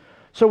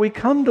 So we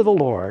come to the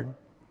Lord,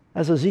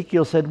 as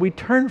Ezekiel said, we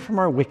turn from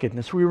our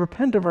wickedness, we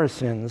repent of our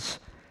sins,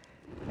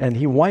 and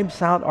he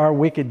wipes out our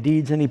wicked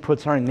deeds and he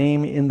puts our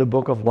name in the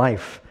book of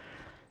life.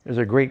 There's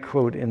a great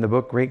quote in the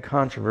book, Great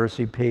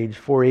Controversy, page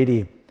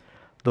 480.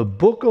 The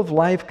book of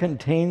life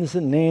contains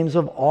the names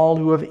of all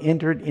who have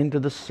entered into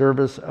the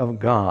service of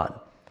God.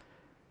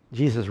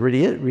 Jesus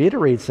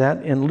reiterates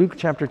that in Luke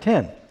chapter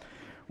 10,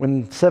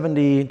 when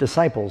 70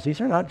 disciples,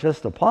 these are not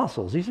just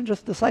apostles, these are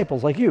just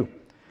disciples like you.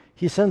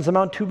 He sends them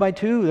out 2 by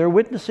 2, they're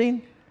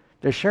witnessing,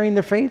 they're sharing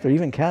their faith, they're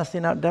even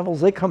casting out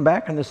devils. They come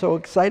back and they're so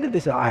excited, they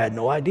say, I had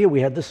no idea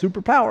we had this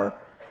superpower,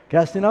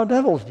 casting out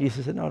devils.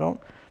 Jesus said, no,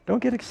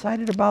 don't get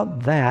excited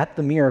about that,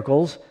 the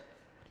miracles.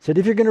 He said,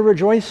 if you're going to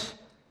rejoice,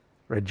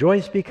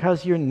 rejoice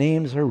because your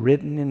names are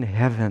written in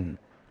heaven.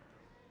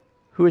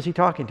 Who is he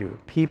talking to?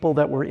 People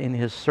that were in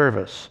his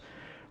service.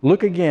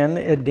 Look again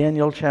at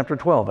Daniel chapter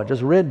 12. I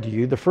just read to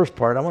you the first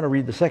part. I want to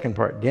read the second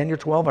part. Daniel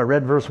 12, I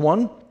read verse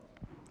 1.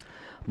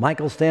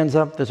 Michael stands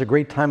up. There's a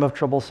great time of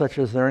trouble such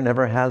as there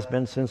never has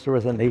been since there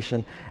was a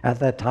nation. At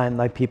that time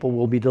thy people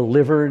will be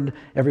delivered.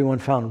 Everyone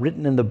found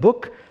written in the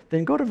book.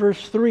 Then go to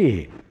verse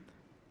 3.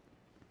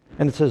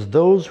 And it says,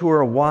 those who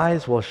are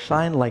wise will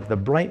shine like the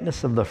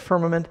brightness of the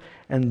firmament,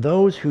 and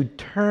those who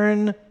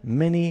turn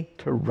many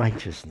to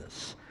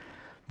righteousness.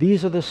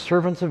 These are the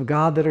servants of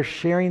God that are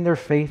sharing their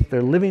faith.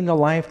 They're living the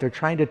life. They're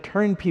trying to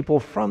turn people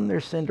from their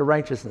sin to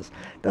righteousness.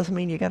 Doesn't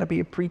mean you got to be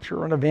a preacher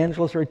or an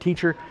evangelist or a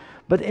teacher,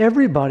 but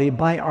everybody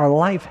by our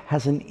life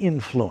has an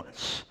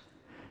influence.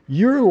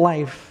 Your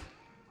life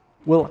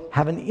will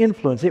have an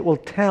influence. It will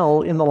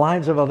tell in the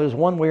lives of others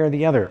one way or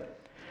the other.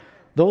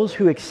 Those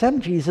who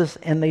accept Jesus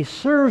and they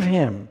serve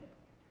him,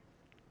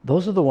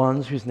 those are the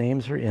ones whose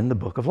names are in the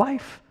book of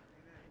life.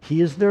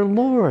 He is their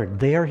Lord.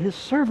 They are his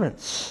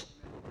servants.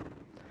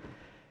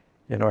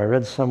 You know, I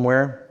read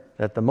somewhere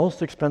that the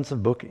most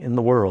expensive book in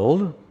the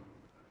world,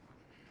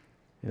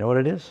 you know what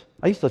it is?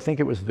 I used to think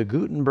it was the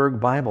Gutenberg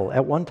Bible.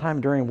 At one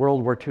time during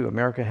World War II,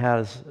 America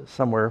has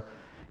somewhere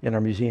in our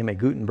museum a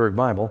Gutenberg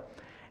Bible,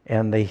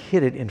 and they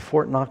hid it in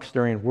Fort Knox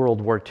during World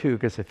War II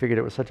because they figured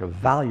it was such a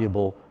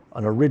valuable,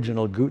 an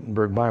original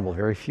Gutenberg Bible,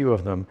 very few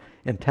of them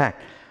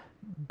intact.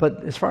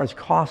 But as far as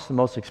cost, the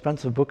most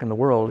expensive book in the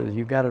world,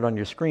 you've got it on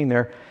your screen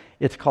there,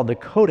 it's called the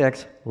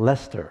Codex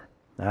Leicester.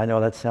 Now, I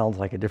know that sounds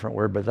like a different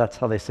word, but that's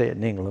how they say it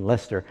in England,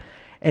 Leicester.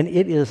 And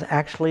it is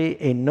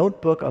actually a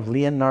notebook of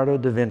Leonardo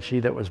da Vinci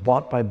that was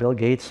bought by Bill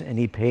Gates, and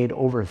he paid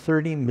over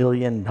 $30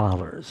 million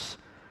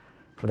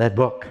for that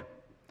book.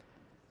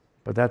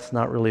 But that's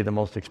not really the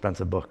most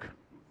expensive book.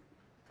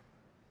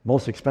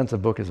 Most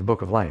expensive book is the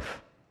Book of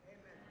Life,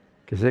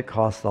 because it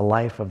costs the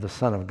life of the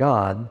Son of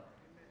God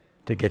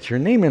to get your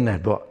name in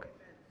that book.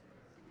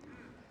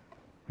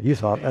 You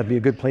thought that'd be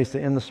a good place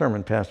to end the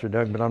sermon, Pastor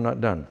Doug, but I'm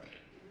not done.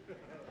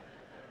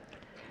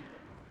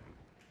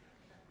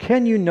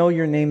 Can you know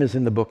your name is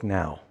in the book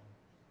now?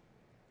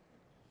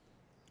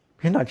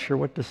 You're not sure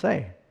what to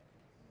say.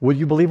 Will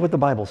you believe what the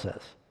Bible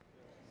says?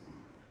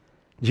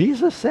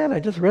 Jesus said, I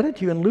just read it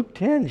to you in Luke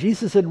 10,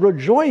 Jesus said,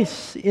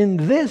 rejoice in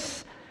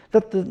this,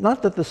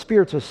 not that the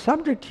spirits are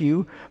subject to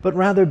you, but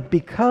rather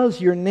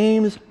because your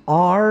names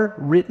are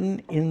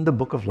written in the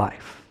book of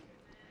life.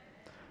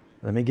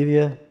 Let me give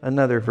you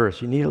another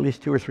verse. You need at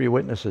least 2 or 3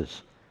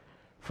 witnesses.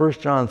 1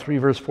 John 3,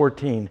 verse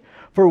 14.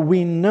 For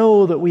we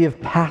know that we have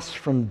passed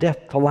from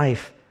death to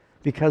life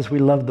because we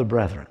love the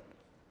brethren.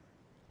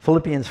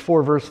 Philippians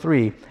 4, verse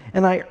 3.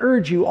 And I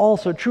urge you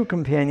also, true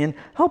companion,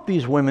 help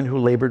these women who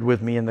labored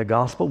with me in the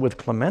gospel, with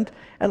Clement,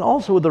 and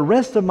also with the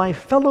rest of my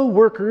fellow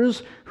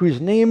workers whose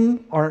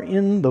names are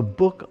in the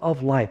book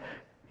of life.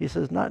 He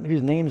says, not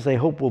whose names they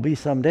hope will be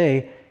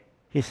someday.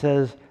 He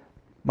says,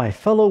 my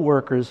fellow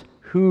workers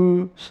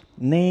whose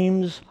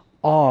names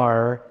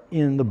are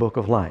in the book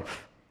of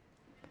life.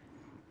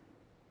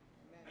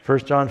 1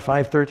 John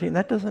 5:13,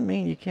 that doesn't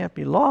mean you can't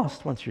be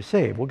lost once you're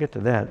saved. We'll get to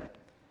that.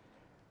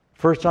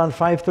 1 John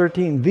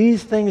 5:13,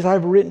 these things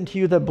I've written to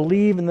you that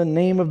believe in the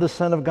name of the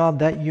Son of God,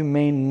 that you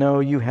may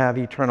know you have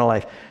eternal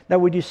life. Now,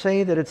 would you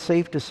say that it's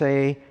safe to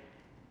say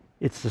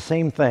it's the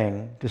same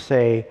thing to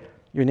say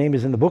your name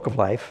is in the book of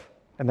life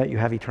and that you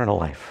have eternal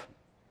life?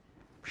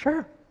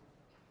 Sure.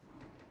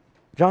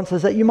 John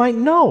says that you might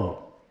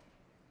know.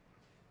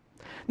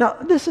 Now,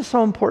 this is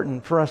so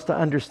important for us to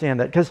understand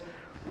that, because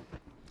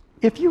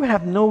if you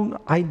have no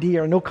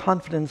idea or no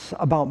confidence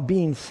about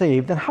being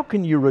saved, then how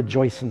can you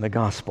rejoice in the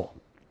gospel?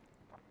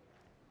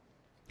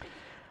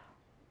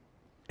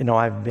 You know,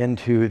 I've been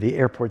to the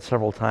airport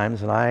several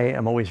times, and I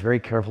am always very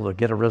careful to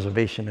get a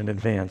reservation in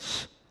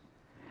advance.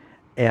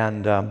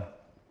 And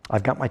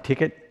I've got my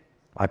ticket.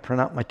 I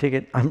print out my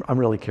ticket. I'm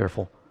really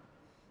careful.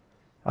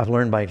 I've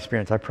learned by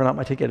experience. I print out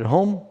my ticket at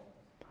home.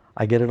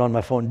 I get it on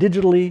my phone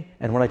digitally,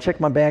 and when I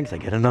check my bags, I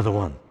get another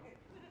one.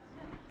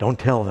 Don't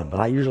tell them,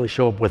 but I usually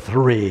show up with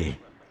 3.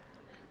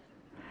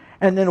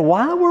 And then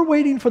while we're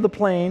waiting for the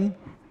plane,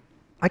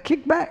 I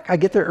kick back. I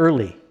get there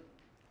early.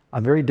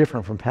 I'm very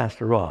different from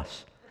Pastor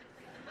Ross.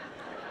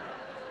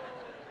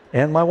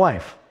 And my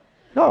wife.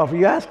 No, if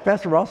you ask,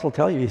 Pastor Ross will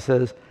tell you, he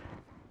says,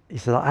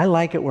 I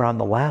like it where I'm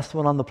the last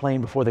one on the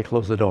plane before they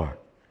close the door.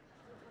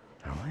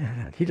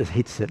 He just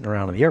hates sitting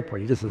around in the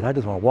airport. He just says, I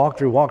just want to walk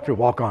through,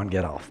 walk on,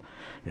 get off.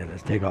 Yeah,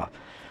 let's take off.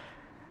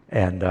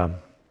 And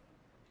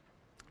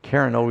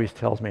Karen always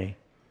tells me,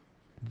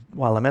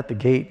 while I'm at the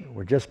gate,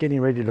 we're just getting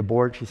ready to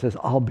board, she says,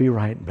 I'll be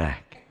right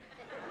back.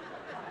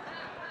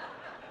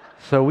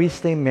 So we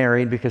stay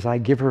married because I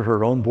give her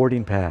her own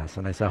boarding pass.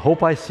 And I say, I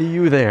hope I see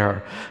you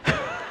there.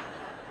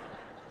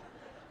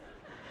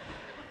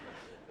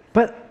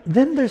 But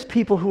then there's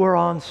people who are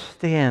on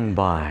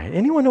standby.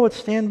 Anyone know what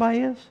standby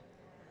is?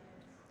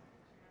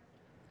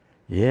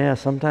 Yeah,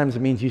 sometimes it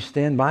means you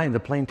stand by and the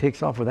plane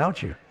takes off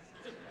without you.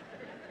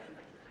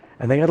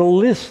 And they got a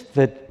list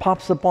that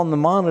pops up on the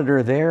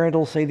monitor there.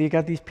 It'll say that you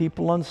got these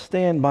people on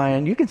standby,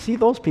 and you can see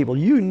those people.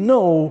 You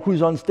know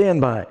who's on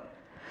standby.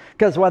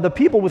 Because while the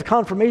people with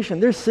confirmation,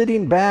 they're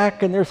sitting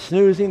back and they're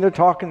snoozing, they're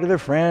talking to their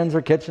friends,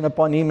 they're catching up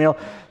on email.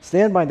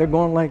 Standby, they're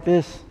going like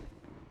this.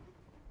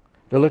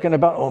 They're looking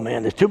about, oh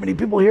man, there's too many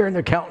people here, and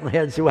they're counting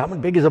ahead, see how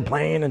big is a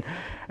plane,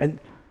 and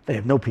they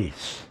have no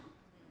peace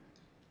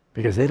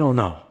because they don't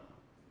know.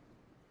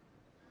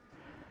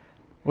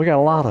 We got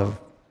a lot of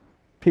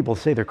people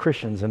say they're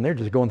Christians, and they're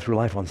just going through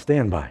life on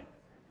standby.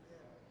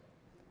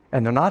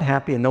 And they're not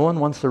happy, and no one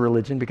wants their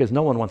religion because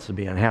no one wants to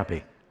be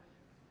unhappy.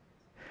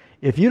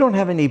 If you don't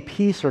have any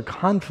peace or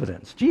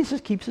confidence, Jesus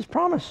keeps his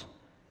promise.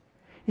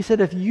 He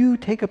said, if you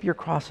take up your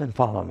cross and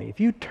follow me, if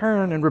you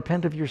turn and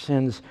repent of your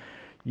sins,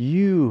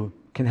 you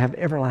can have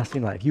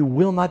everlasting life. You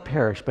will not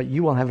perish, but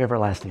you will have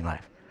everlasting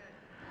life.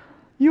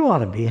 You ought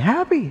to be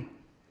happy.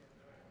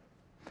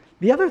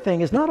 The other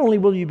thing is, not only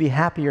will you be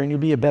happier and you'll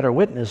be a better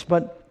witness,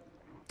 but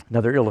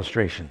another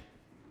illustration.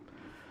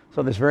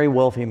 So this very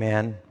wealthy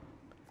man,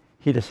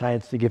 he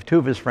decides to give two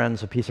of his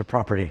friends a piece of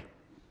property.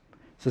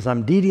 He says,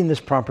 I'm deeding this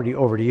property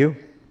over to you,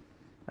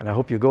 and I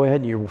hope you go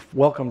ahead and you're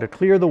welcome to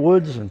clear the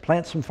woods and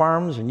plant some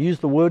farms and use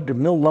the wood to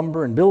mill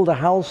lumber and build a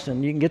house,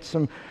 and you can get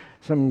some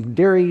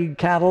dairy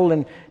cattle,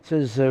 and it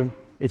says,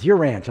 it's your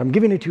ranch. I'm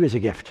giving it to you as a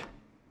gift.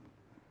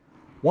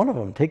 One of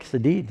them takes the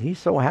deed. He's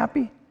so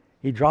happy.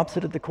 He drops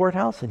it at the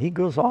courthouse, and he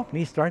goes off, and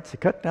he starts to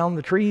cut down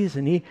the trees,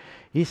 and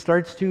he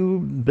starts to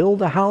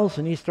build a house,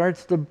 and he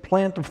starts to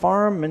plant a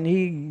farm, and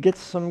he gets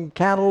some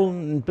cattle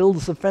and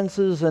builds the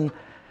fences.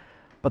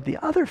 But the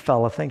other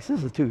fella thinks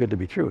this is too good to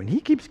be true, and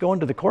he keeps going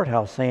to the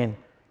courthouse saying,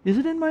 is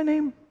it in my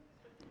name?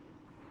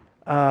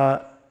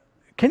 Can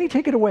he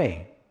take it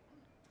away?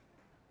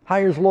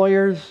 Hires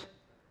lawyers,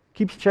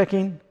 keeps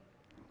checking.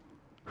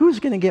 Who's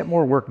going to get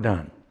more work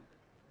done?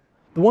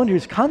 The one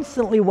who's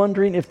constantly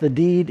wondering if the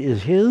deed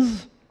is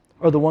his,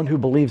 or the one who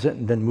believes it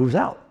and then moves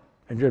out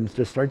and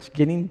just starts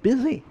getting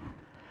busy?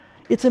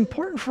 It's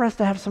important for us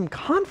to have some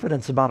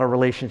confidence about our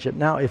relationship.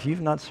 Now, if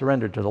you've not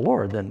surrendered to the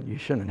Lord, then you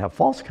shouldn't have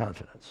false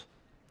confidence.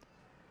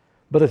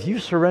 But if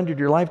you've surrendered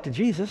your life to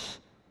Jesus,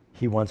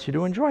 he wants you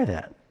to enjoy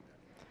that.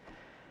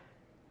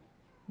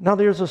 Now,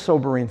 there's a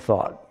sobering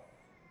thought.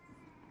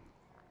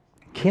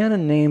 Can a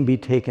name be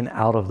taken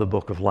out of the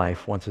book of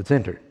life once it's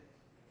entered?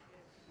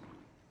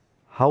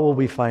 How will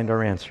we find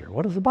our answer?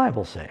 What does the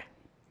Bible say?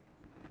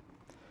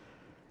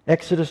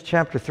 Exodus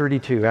chapter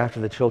 32,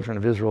 after the children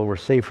of Israel were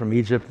saved from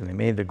Egypt and they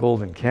made the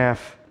golden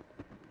calf,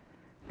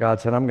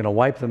 God said, I'm going to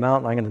wipe them out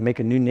and I'm going to make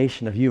a new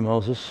nation of you,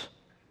 Moses.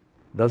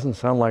 Doesn't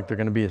sound like they're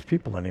going to be his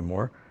people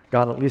anymore.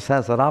 God at least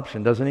has that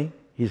option, doesn't he?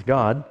 He's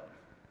God.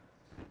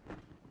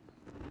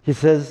 He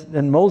says,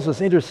 and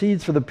Moses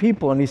intercedes for the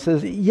people, and he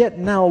says, yet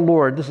now,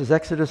 Lord, this is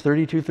Exodus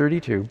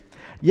 32:32,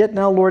 yet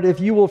now, Lord, if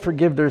you will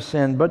forgive their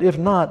sin, but if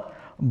not,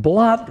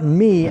 blot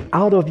me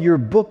out of your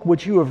book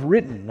which you have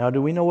written. Now,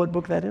 do we know what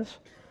book that is?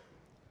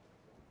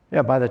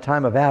 Yeah, by the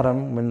time of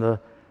Adam, when the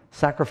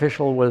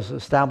sacrificial was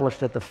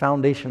established at the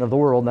foundation of the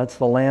world, that's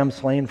the lamb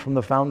slain from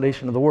the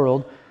foundation of the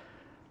world,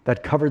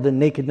 that covered the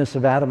nakedness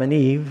of Adam and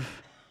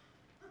Eve.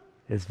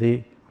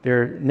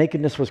 Their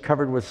nakedness was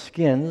covered with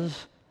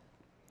skins.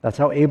 That's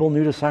how Abel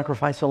knew to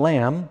sacrifice a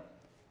lamb.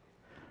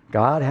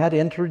 God had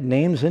entered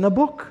names in a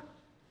book.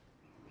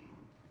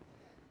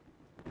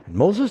 And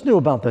Moses knew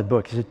about that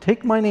book. He said,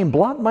 take my name,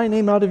 blot my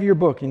name out of your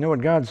book. You know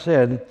what God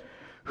said?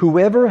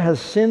 Whoever has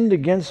sinned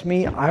against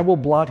me, I will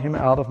blot him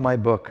out of my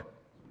book.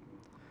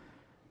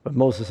 But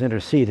Moses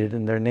interceded,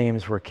 and their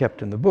names were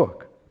kept in the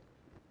book.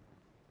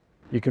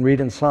 You can read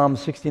in Psalm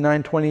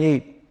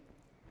 69:28.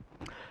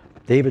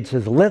 David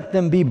says, let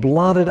them be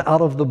blotted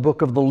out of the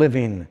book of the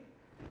living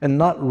and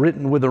not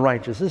written with the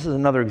righteous. This is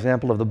another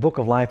example of the book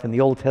of life in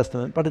the Old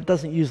Testament, but it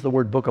doesn't use the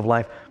word book of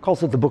life. It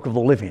calls it the book of the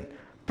living.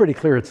 Pretty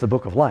clear it's the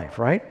book of life,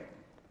 right?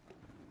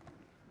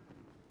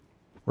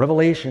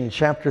 Revelation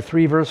chapter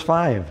 3, verse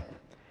 5.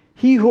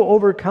 He who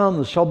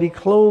overcomes shall be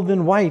clothed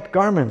in white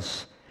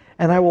garments,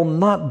 and I will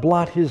not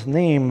blot his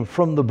name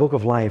from the book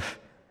of life,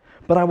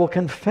 but I will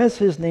confess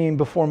his name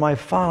before my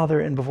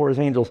Father and before his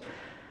angels.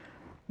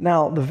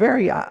 Now, the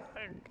very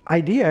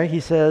idea, he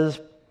says,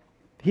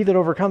 he that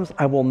overcomes,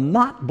 I will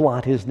not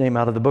blot his name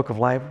out of the book of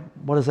life.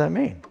 What does that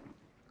mean?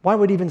 Why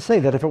would he even say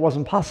that if it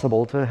wasn't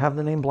possible to have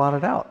the name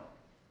blotted out?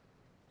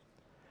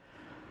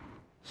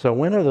 So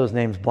when are those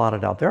names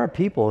blotted out? There are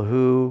people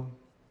who,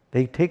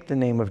 they take the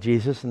name of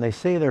Jesus and they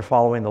say they're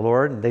following the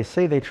Lord and they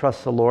say they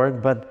trust the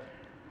Lord, but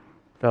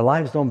their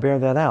lives don't bear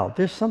that out.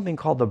 There's something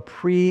called the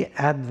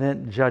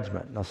pre-Advent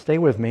judgment. Now stay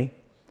with me.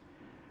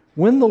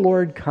 When the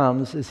Lord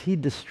comes, is he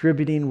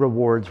distributing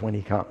rewards when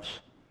he comes?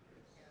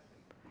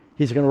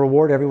 He's going to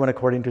reward everyone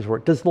according to his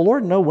word. Does the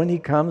Lord know when he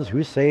comes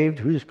who's saved,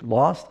 who's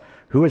lost,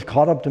 who is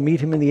caught up to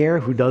meet him in the air,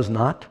 who does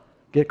not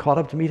get caught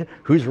up to meet him,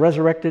 who's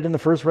resurrected in the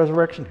first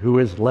resurrection, who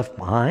is left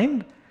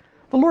behind?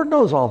 The Lord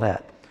knows all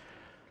that.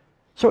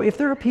 So if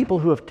there are people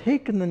who have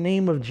taken the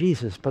name of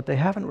Jesus, but they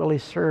haven't really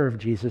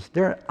served Jesus,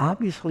 there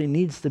obviously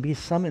needs to be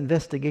some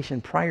investigation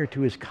prior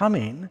to his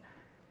coming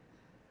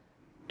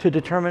to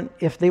determine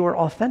if they were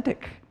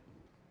authentic.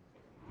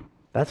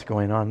 That's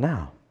going on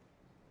now.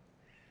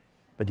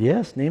 But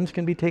yes, names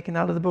can be taken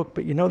out of the book,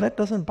 but you know, that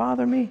doesn't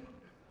bother me.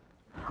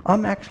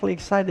 I'm actually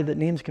excited that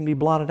names can be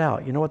blotted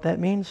out. You know what that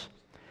means?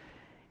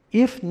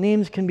 If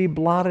names can be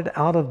blotted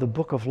out of the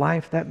book of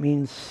life, that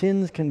means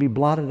sins can be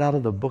blotted out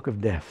of the book of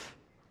death.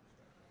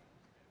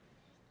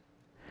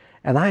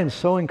 And I am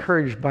so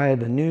encouraged by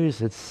the news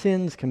that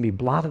sins can be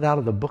blotted out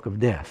of the book of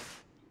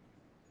death.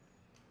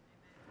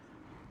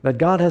 That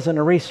God has an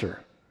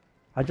eraser.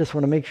 I just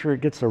want to make sure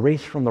it gets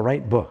erased from the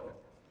right book.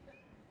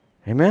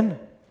 Amen?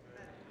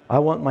 I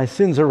want my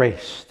sins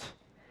erased.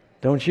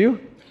 don't you?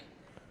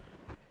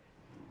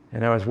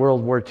 And now as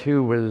World War II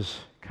was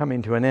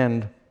coming to an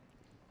end,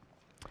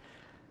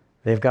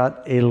 they've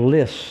got a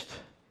list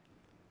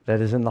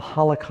that is in the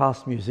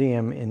Holocaust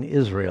Museum in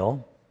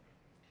Israel,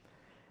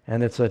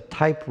 and it's a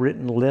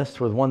typewritten list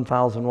with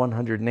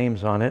 1,100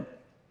 names on it.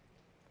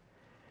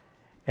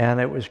 And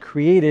it was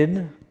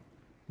created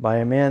by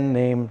a man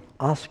named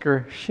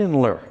Oskar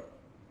Schindler.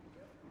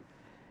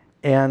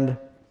 And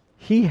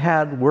he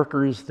had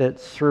workers that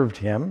served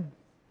him.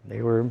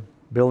 They were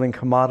building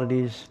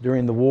commodities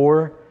during the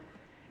war.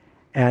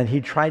 And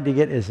he tried to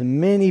get as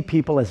many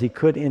people as he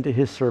could into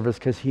his service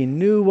because he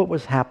knew what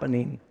was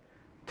happening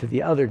to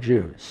the other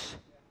Jews.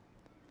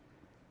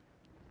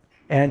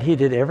 And he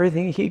did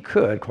everything he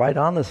could, quite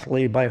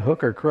honestly, by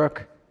hook or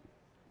crook,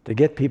 to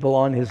get people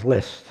on his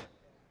list.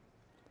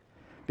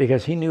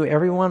 Because he knew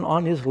everyone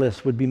on his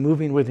list would be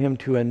moving with him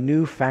to a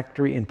new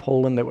factory in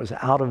Poland that was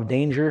out of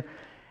danger,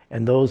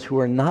 and those who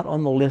were not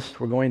on the list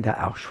were going to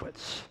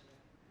Auschwitz.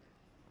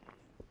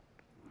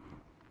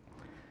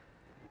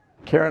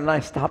 Karen and I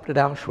stopped at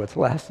Auschwitz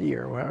last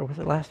year. Was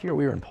it last year?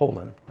 We were in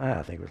Poland.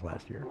 I think it was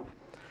last year.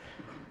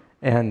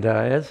 And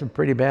it's a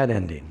pretty bad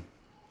ending.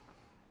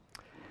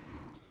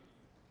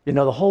 You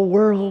know, the whole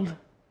world,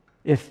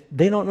 if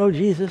they don't know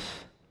Jesus,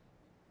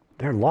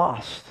 they're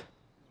lost.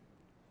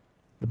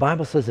 The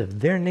Bible says if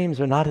their names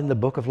are not in the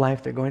book of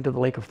life, they're going to the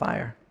lake of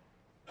fire.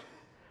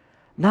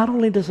 Not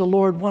only does the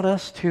Lord want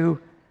us to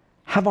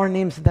have our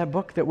names in that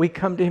book, that we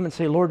come to him and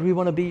say, Lord, we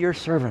want to be your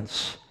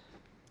servants.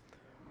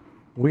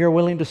 We are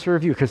willing to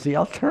serve you, because the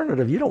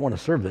alternative, you don't want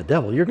to serve the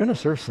devil. You're going to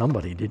serve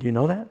somebody. Did you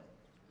know that?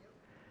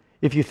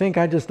 If you think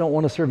I just don't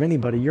want to serve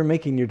anybody, you're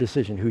making your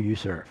decision who you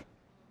serve.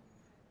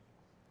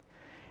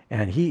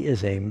 And he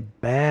is a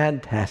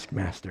bad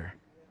taskmaster.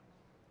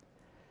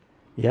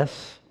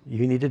 Yes,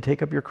 you need to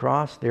take up your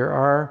cross. There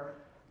are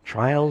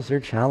trials, there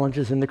are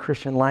challenges in the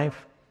Christian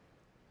life.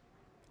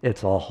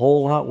 It's a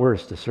whole lot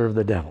worse to serve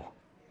the devil.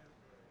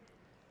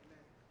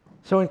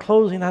 So in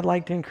closing, I'd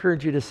like to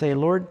encourage you to say,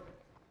 Lord,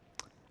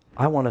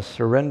 I want to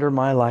surrender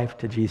my life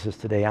to Jesus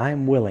today. I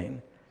am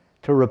willing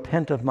to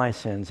repent of my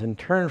sins and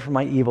turn from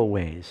my evil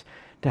ways,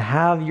 to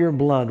have your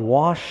blood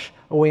wash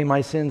away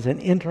my sins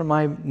and enter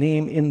my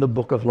name in the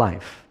book of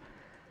life.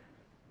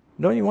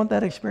 Don't you want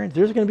that experience?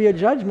 There's going to be a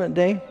judgment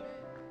day.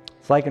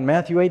 It's like in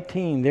Matthew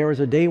 18, there was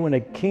a day when a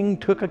king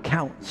took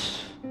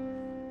accounts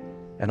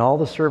and all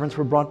the servants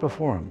were brought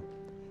before him.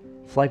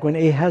 It's like when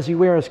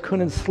Ahasuerus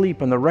couldn't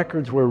sleep and the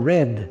records were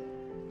read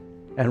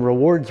and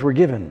rewards were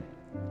given.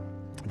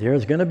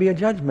 There's going to be a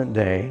judgment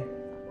day,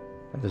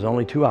 and there's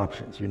only two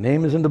options. Your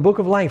name is in the book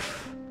of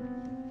life,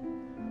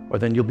 or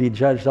then you'll be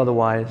judged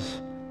otherwise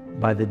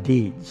by the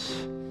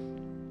deeds.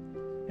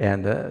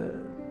 And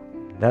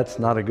that's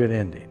not a good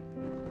ending.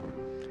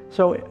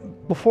 So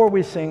before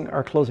we sing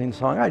our closing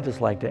song, I'd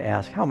just like to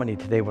ask, how many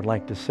today would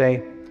like to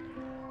say,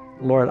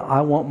 Lord,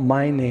 I want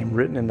my name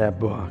written in that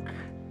book.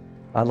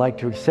 I'd like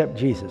to accept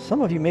Jesus.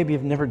 Some of you maybe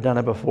have never done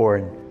it before,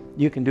 and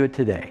you can do it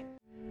today.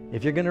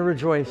 If you're going to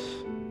rejoice,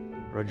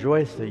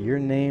 rejoice that your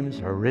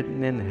names are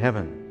written in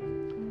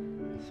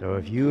heaven. So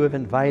if you have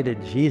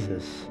invited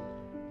Jesus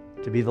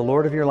to be the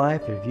Lord of your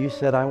life, if you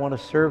said, I want to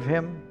serve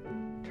him,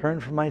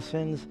 turn from my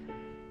sins,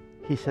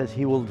 he says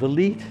he will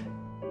delete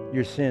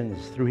your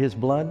sins through his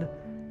blood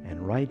and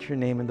write your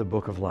name in the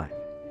book of life.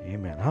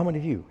 Amen. How many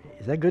of you?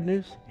 Is that good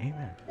news?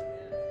 Amen.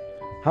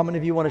 How many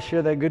of you want to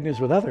share that good news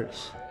with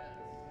others?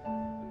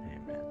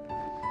 Amen.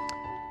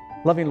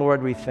 Loving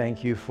Lord, we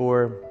thank you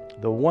for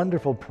the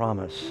wonderful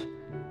promise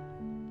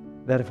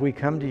that if we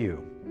come to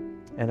you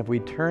and if we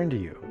turn to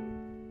you,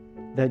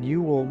 that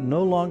you will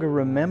no longer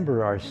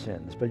remember our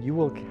sins, but you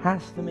will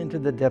cast them into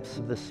the depths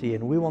of the sea,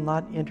 and we will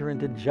not enter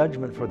into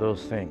judgment for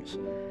those things,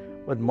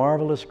 but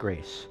marvelous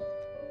grace.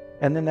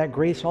 And then that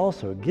grace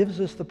also gives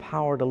us the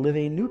power to live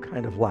a new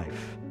kind of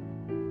life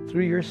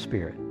through your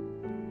Spirit,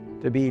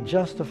 to be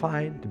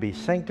justified, to be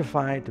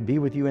sanctified, to be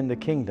with you in the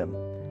kingdom.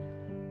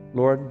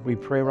 Lord, we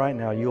pray right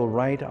now you'll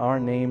write our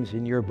names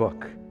in your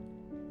book,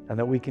 and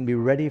that we can be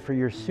ready for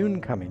your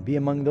soon coming, be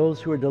among those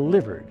who are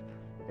delivered,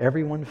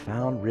 everyone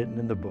found written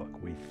in the book.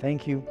 We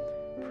thank you.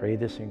 Pray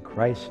this in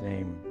Christ's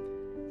name.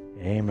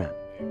 Amen.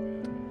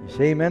 You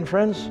say amen,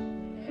 friends?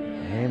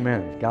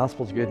 Amen.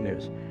 Gospel's good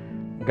news.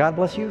 God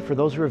bless you. For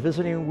those who are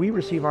visiting, we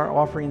receive our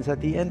offerings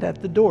at the end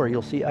at the door.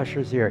 You'll see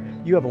ushers there.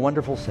 You have a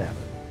wonderful Sabbath.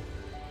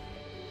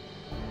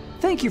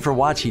 Thank you for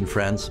watching,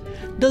 friends.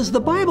 Does the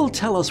Bible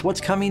tell us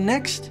what's coming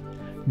next?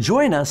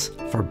 Join us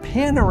for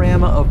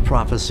Panorama of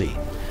Prophecy,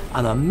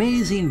 an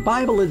amazing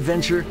Bible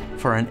adventure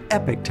for an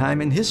epic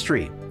time in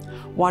history.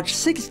 Watch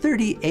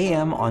 6:30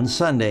 a.m. on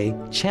Sunday,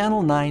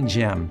 Channel 9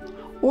 Gem,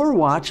 or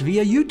watch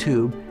via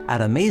YouTube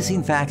at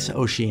Amazing Facts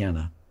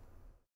Oceania.